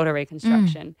from a shoulder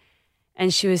reconstruction.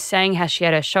 And she was saying how she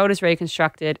had her shoulders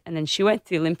reconstructed and then she went to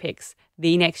the Olympics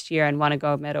the next year and won a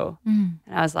gold medal. And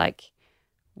I was like,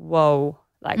 whoa,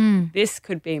 like this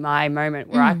could be my moment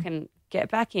where I can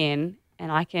get back in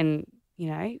and I can, you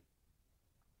know,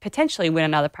 potentially win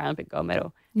another Paralympic gold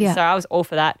medal. Yeah. So I was all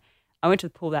for that. I went to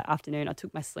the pool that afternoon. I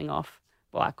took my sling off.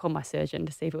 Well, I called my surgeon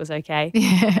to see if it was okay.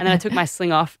 And then I took my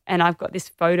sling off and I've got this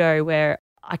photo where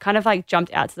I kind of like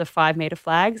jumped out to the 5-meter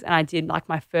flags and I did like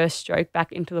my first stroke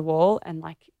back into the wall and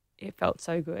like it felt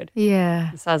so good. Yeah.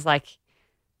 And so I was like,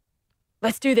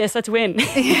 let's do this, let's win.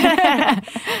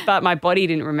 But my body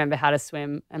didn't remember how to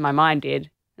swim and my mind did.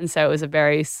 And so it was a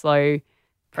very slow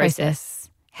process.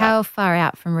 How far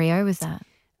out from Rio was that?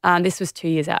 This was 2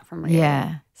 years out from Rio.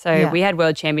 Yeah. So we had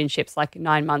World Championships like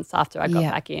 9 months after I got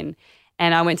back in.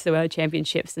 And I went to the World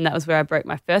Championships and that was where I broke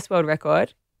my first world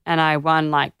record and I won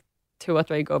like 2 or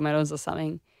 3 gold medals or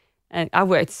something. And I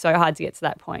worked so hard to get to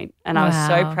that point and I was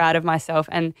so proud of myself.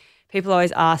 And people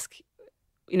always ask,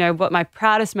 you know, what my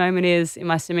proudest moment is in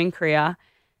my swimming career.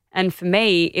 And for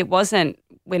me, it wasn't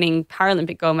winning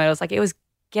Paralympic gold medals. Like it was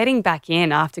getting back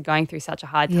in after going through such a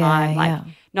hard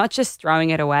time. Not just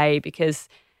throwing it away because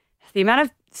the amount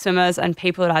of swimmers and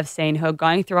people that I've seen who are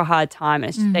going through a hard time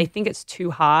and they think it's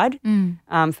too hard.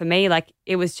 For me, like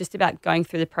it was just about going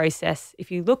through the process.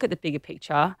 If you look at the bigger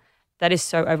picture, that is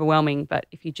so overwhelming. But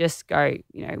if you just go,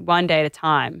 you know, one day at a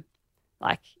time,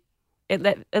 like it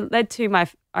led to my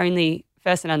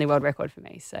first and only world record for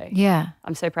me. So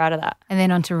I'm so proud of that. And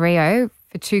then on to Rio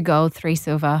for 2 gold, 3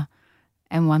 silver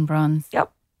and 1 bronze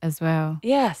as well.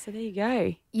 Yeah, so there you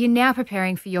go. You're now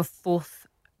preparing for your 4th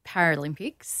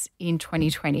Paralympics in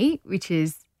 2020, which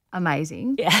is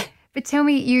amazing. Yeah. But tell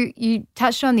me, you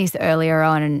touched on this earlier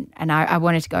on and I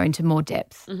wanted to go into more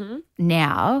depth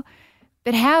now,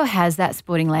 but how has that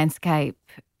sporting landscape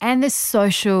and the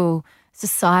societal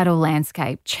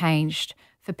landscape changed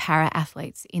for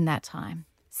para-athletes in that time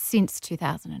since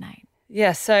 2008?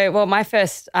 Yeah, so, well, my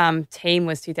first team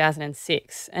was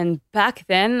 2006 and back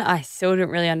then I still didn't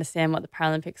really understand what the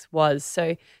Paralympics was.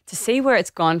 So to see where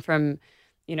it's gone from,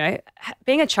 you know,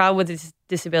 being a child with a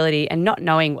disability and not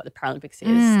knowing what the Paralympics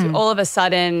is, to all of a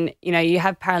sudden, you know, you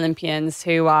have Paralympians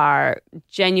who are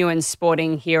genuine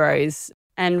sporting heroes.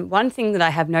 And one thing that I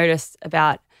have noticed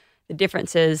about the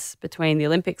differences between the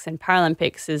Olympics and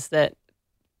Paralympics is that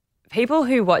people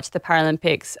who watch the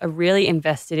Paralympics are really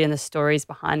invested in the stories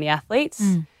behind the athletes,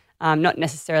 not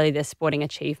necessarily their sporting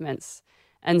achievements.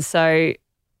 And so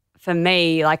for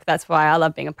me, like that's why I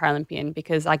love being a Paralympian,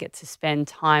 because I get to spend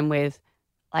time with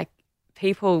like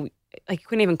people like you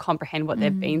couldn't even comprehend what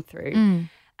they've been through.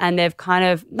 And they've kind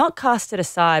of not cast it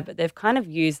aside, but they've kind of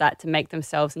used that to make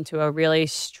themselves into a really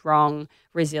strong,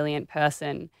 resilient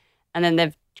person. And then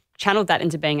they've channeled that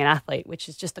into being an athlete, which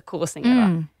is just the coolest thing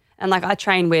ever. And like I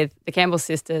train with the Campbell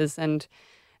sisters, and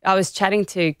I was chatting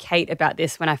to Kate about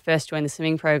this when I first joined the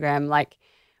swimming program, like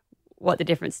what the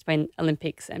difference between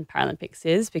Olympics and Paralympics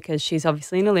is, because she's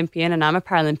obviously an Olympian and I'm a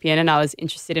Paralympian, and I was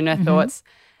interested in her thoughts.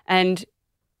 And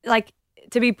like,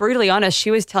 to be brutally honest,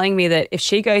 she was telling me that if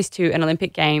she goes to an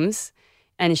Olympic Games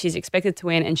and she's expected to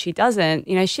win and she doesn't,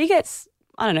 you know, she gets,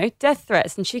 I don't know, death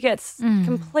threats, and she gets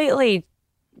completely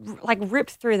like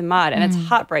ripped through the mud, and it's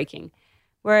heartbreaking.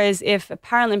 Whereas if a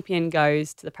Paralympian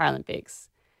goes to the Paralympics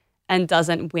and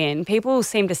doesn't win, people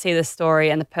seem to see the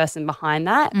story and the person behind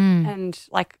that. And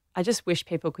like, I just wish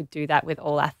people could do that with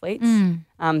all athletes.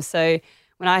 So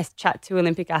when I chat to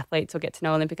Olympic athletes or get to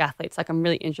know Olympic athletes, like I'm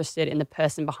really interested in the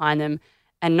person behind them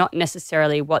and not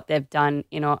necessarily what they've done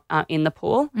in the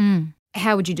pool.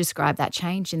 How would you describe that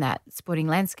change in that sporting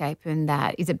landscape, and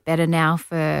that is it better now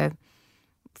for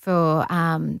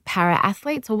para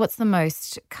athletes, or what's the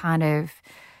most kind of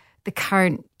the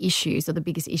current issues or the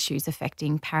biggest issues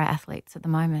affecting para athletes at the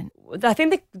moment? I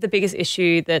think the biggest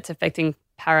issue that's affecting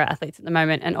para athletes at the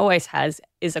moment, and always has,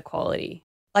 is equality.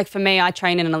 Like for me, I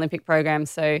train in an Olympic program,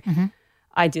 so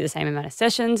I do the same amount of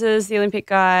sessions as the Olympic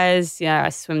guys. You know, I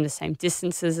swim the same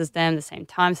distances as them, the same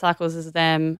time cycles as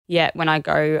them. Yet when I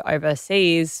go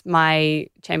overseas, my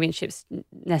championships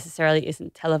necessarily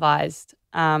isn't televised.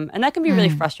 And that can be really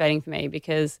frustrating for me,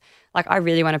 because like I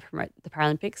really want to promote the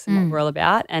Paralympics and what we're all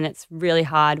about, and it's really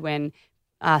hard when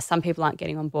some people aren't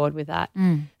getting on board with that.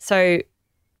 So,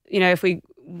 you know, if we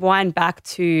wind back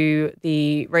to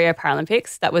the Rio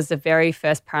Paralympics, that was the very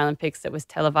first Paralympics that was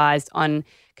televised on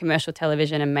commercial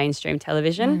television and mainstream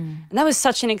television. And that was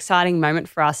such an exciting moment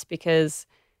for us, because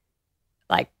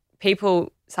like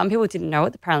some people didn't know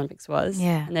what the Paralympics was.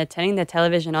 And they're turning their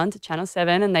television on to Channel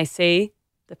 7 and they see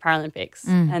the Paralympics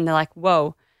and they're like,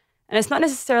 whoa. And it's not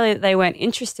necessarily that they weren't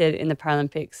interested in the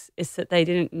Paralympics, it's that they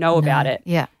didn't know about it.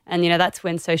 And, you know, that's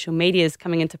when social media is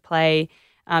coming into play.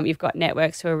 You've got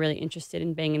networks who are really interested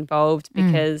in being involved,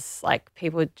 because like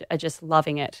people are just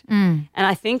loving it. And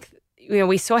I think, you know,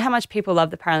 we saw how much people love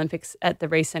the Paralympics at the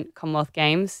recent Commonwealth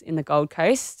Games in the Gold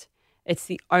Coast. It's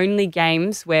the only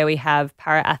games where we have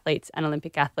para athletes and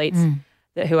Olympic athletes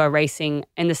who are racing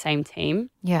in the same team.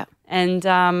 And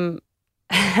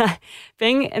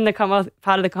being in the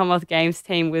part of the Commonwealth Games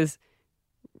team was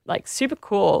like super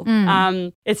cool.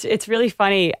 It's really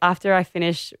funny. After I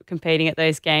finished competing at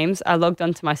those games, I logged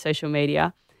onto my social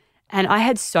media, and I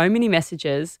had so many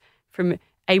messages from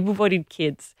able-bodied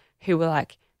kids who were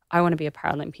like, I want to be a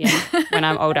Paralympian when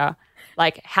I'm older.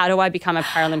 Like, how do I become a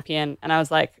Paralympian? And I was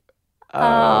like,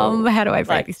 how do I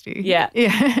break this to you? Yeah.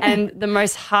 And the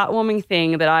most heartwarming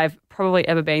thing that I've probably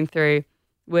ever been through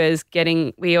was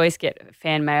we always get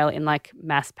fan mail in like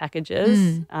mass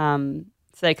packages.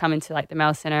 So they come into like the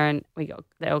mail center, and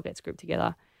they all get grouped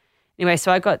together. Anyway,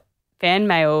 so I got fan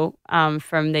mail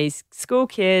from these school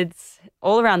kids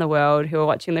all around the world who were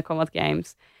watching the Commonwealth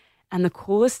Games. And the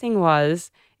coolest thing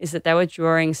is that they were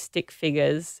drawing stick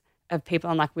figures of people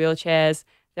on like wheelchairs.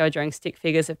 They were drawing stick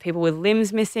figures of people with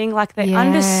limbs missing. Like they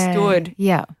understood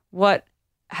what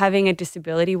having a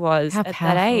disability was at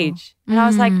that age. And I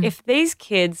was like, if these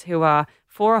kids who are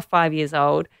 4 or 5 years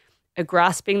old are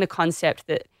grasping the concept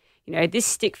that, you know, this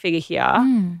stick figure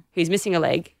here who's missing a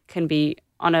leg can be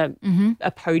on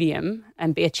a podium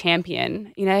and be a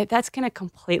champion, you know, that's going to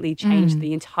completely change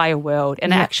the entire world,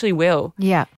 and it actually will.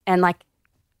 And like,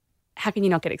 how can you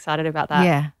not get excited about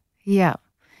that?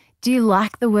 Do you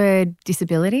like the word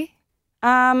disability?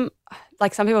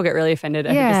 Like some people get really offended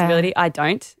at disability. I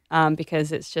don't,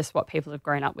 because it's just what people have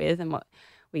grown up with and what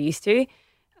we're used to.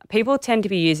 People tend to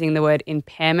be using the word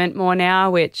impairment more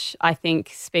now, which I think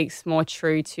speaks more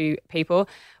true to people.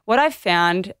 What I've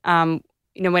found,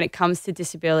 you know, when it comes to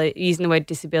disability, using the word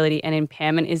disability and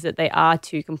impairment, is that they are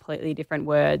two completely different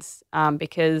words.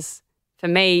 Because for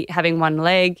me, having one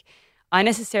leg, I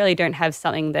necessarily don't have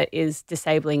something that is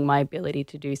disabling my ability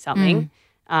to do something.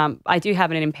 I do have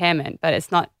an impairment, but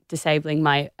it's not disabling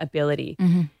my ability.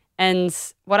 And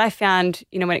what I found,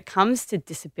 you know, when it comes to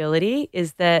disability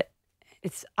is that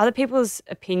it's other people's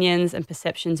opinions and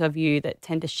perceptions of you that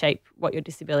tend to shape what your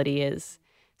disability is.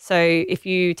 So if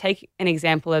you take an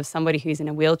example of somebody who's in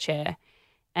a wheelchair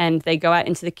and they go out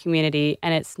into the community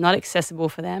and it's not accessible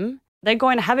for them, they're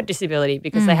going to have a disability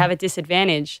because they have a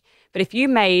disadvantage. But if you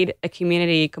made a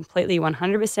community completely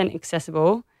 100%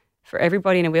 accessible for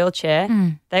everybody in a wheelchair,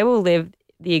 they will live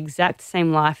the exact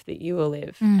same life that you will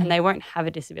live and they won't have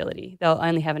a disability. They'll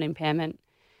only have an impairment.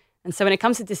 And so when it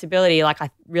comes to disability, like I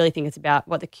really think it's about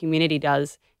what the community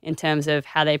does in terms of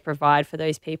how they provide for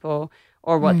those people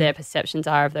or what their perceptions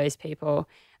are of those people.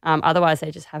 Otherwise,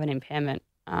 they just have an impairment.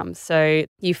 So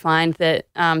you find that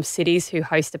cities who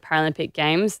host the Paralympic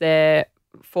Games, they're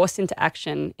forced into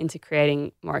action into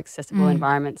creating more accessible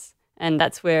environments. And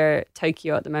that's where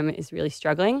Tokyo at the moment is really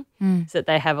struggling, is that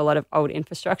they have a lot of old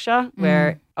infrastructure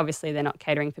where obviously they're not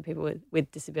catering for people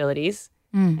with disabilities.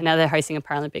 And now they're hosting a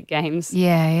Paralympic Games.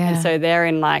 Yeah. And so they're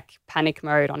in like panic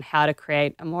mode on how to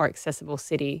create a more accessible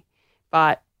city.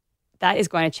 But that is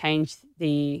going to change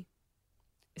the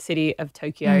city of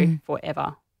Tokyo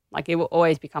forever. Like it will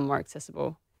always become more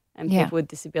accessible and people with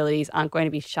disabilities aren't going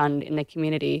to be shunned in the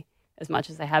community as much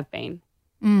as they have been.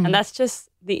 And that's just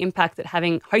the impact that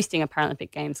hosting a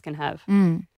Paralympic Games can have.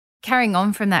 Carrying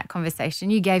on from that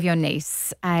conversation, you gave your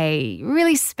niece a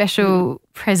really special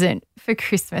present for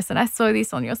Christmas, and I saw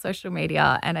this on your social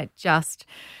media and it just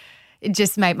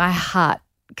made my heart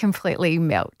completely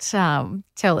melt.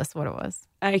 Tell us what it was.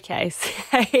 Okay, so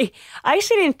I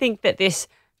actually didn't think that this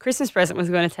Christmas present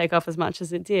was going to take off as much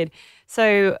as it did.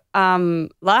 So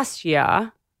last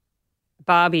year,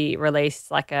 Barbie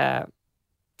released like a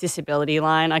disability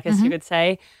line, I guess you could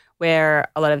say, where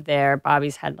a lot of their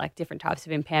Barbies had like different types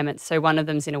of impairments. So one of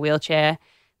them's in a wheelchair.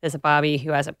 There's a Barbie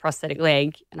who has a prosthetic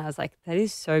leg. And I was like, that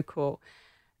is so cool.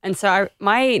 And so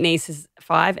my niece is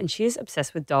 5 and she's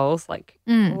obsessed with dolls, like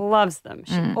loves them.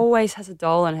 She always has a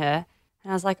doll on her.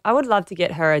 And I was like, I would love to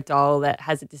get her a doll that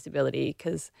has a disability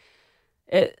because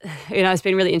it's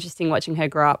been really interesting watching her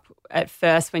grow up. At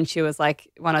first, when she was like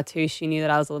 1 or 2, she knew that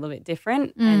I was a little bit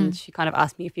different and she kind of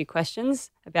asked me a few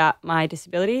questions about my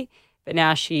disability. But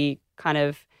now she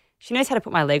knows how to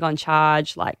put my leg on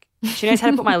charge. Like she knows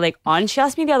how to put my leg on. She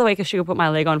asked me the other week if she could put my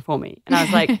leg on for me. And I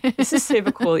was like, this is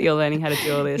super cool that you're learning how to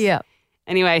do all this. Yeah.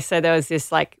 Anyway, so there was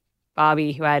this like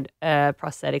Barbie who had a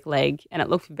prosthetic leg and it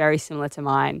looked very similar to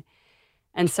mine.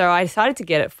 And so I decided to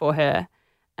get it for her.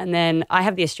 And then I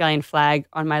have the Australian flag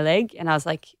on my leg and I was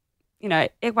like,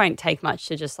 it won't take much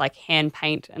to just like hand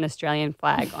paint an Australian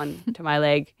flag onto my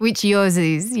leg. Which yours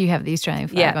is, you have the Australian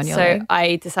flag on your leg. So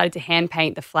I decided to hand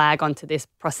paint the flag onto this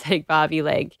prosthetic Barbie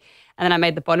leg. And then I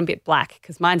made the bottom bit black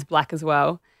because mine's black as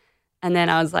well. And then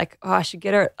I was like, I should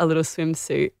get her a little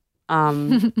swimsuit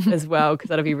as well because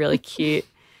that'll be really cute.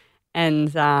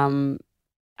 And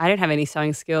I don't have any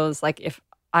sewing skills. Like if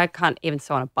I can't even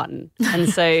sew on a button. And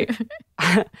so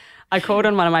I called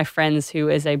on one of my friends who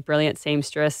is a brilliant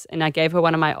seamstress and I gave her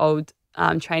one of my old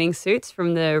training suits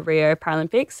from the Rio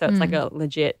Paralympics. So it's like a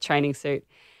legit training suit.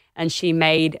 And she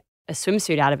made a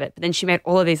swimsuit out of it. But then she made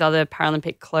all of these other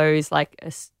Paralympic clothes like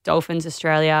a Dolphins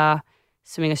Australia,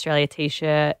 Swimming Australia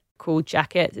t-shirt, cool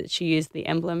jacket that she used the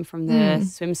emblem from the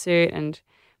swimsuit and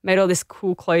made all this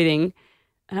cool clothing.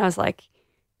 And I was like,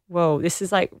 whoa, this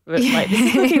is like this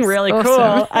is looking really awesome.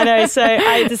 Cool. I know. So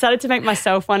I decided to make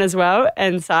myself one as well.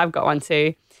 And so I've got one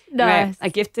too. Nice. Anyway, I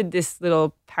gifted this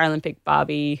little Paralympic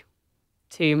Barbie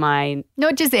to my...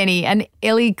 Not just any, an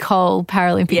Ellie Cole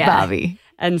Paralympic Barbie.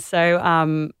 And so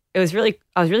I was really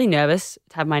nervous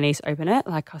to have my niece open it.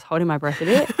 Like I was holding my breath a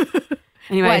bit.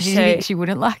 Anyway, why, did you think she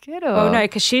wouldn't like it? Or? Well, no,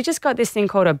 because she just got this thing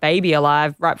called a baby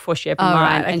alive right before she opened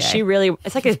mine. Right, and she really,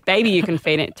 it's like this baby you can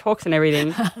feed it talks and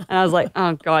everything. And I was like,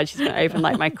 oh God, she's going to open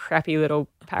like my crappy little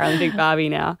Paralympic Barbie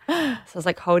now. So I was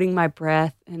like holding my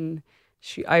breath and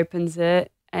she opens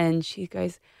it and she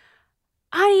goes,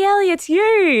 Auntie Ellie, it's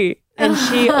you. And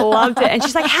she loved it. And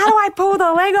she's like, how do I pull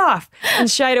the leg off? And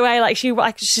straight away,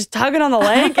 she's tugging on the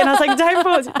leg. And I was like, don't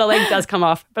pull it. The leg does come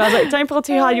off. But I was like, don't pull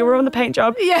too hard. You'll ruin the paint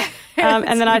job. Yeah.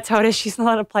 And then I told her she's not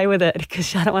allowed to play with it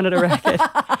because I don't want her to wreck it.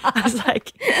 I was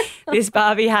like, this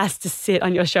Barbie has to sit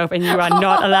on your shelf and you are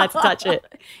not allowed to touch it.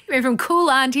 You went from cool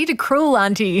auntie to cruel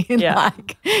auntie in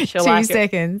like she'll 2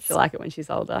 seconds. She'll like it when she's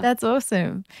older. That's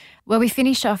awesome. Well, we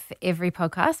finish off every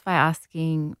podcast by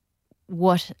asking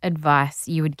what advice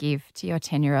you would give to your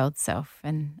 10-year-old self.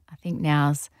 And I think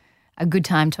now's a good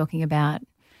time talking about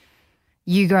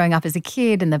you growing up as a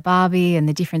kid and the Barbie and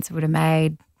the difference it would have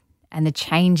made and the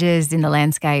changes in the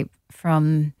landscape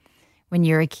from when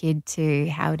you're a kid to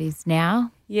how it is now.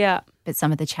 Yeah. But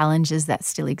some of the challenges that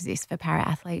still exist for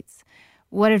para-athletes.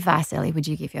 What advice, Ellie, would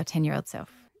you give your 10-year-old self?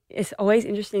 It's always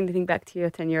interesting to think back to your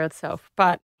 10-year-old self.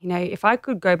 But if I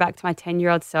could go back to my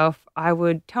 10-year-old self, I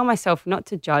would tell myself not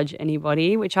to judge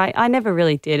anybody, which I never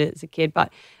really did as a kid,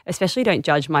 but especially don't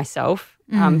judge myself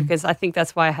because I think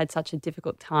that's why I had such a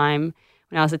difficult time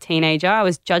when I was a teenager. I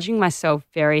was judging myself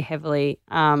very heavily.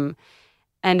 And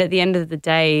at the end of the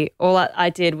day, all I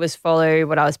did was follow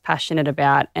what I was passionate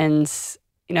about. And,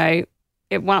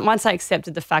 once I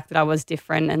accepted the fact that I was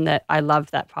different and that I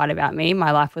loved that part about me,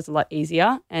 my life was a lot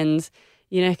easier. And,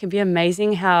 it can be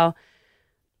amazing how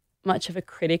much of a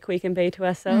critic we can be to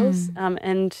ourselves,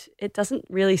 and it doesn't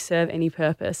really serve any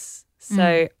purpose.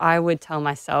 So I would tell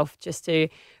myself just to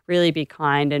really be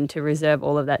kind and to reserve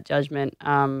all of that judgment,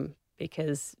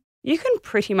 because you can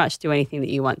pretty much do anything that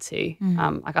you want to.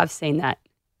 I've seen that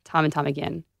time and time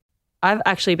again. I've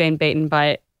actually been beaten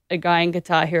by a guy in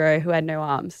Guitar Hero who had no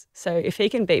arms. So if he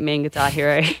can beat me in Guitar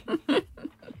Hero,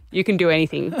 you can do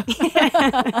anything.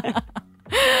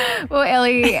 Well,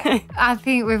 Ellie, I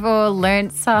think we've all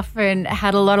learnt stuff and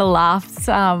had a lot of laughs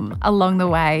along the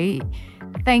way.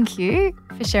 Thank you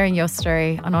for sharing your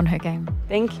story on Her Game.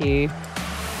 Thank you.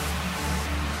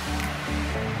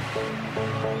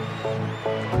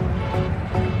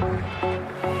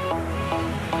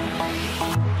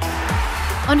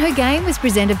 On Her Game was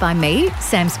presented by me,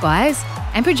 Sam Squiers,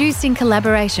 and produced in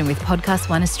collaboration with Podcast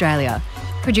One Australia.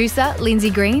 Producer, Lindsay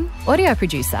Green. Audio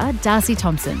producer, Darcy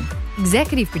Thompson.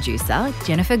 Executive producer,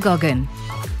 Jennifer Goggin.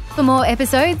 For more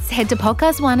episodes, head to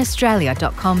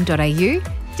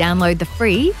podcastoneaustralia.com.au, download the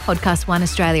free Podcast One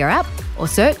Australia app or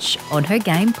search On Her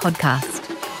Game podcast.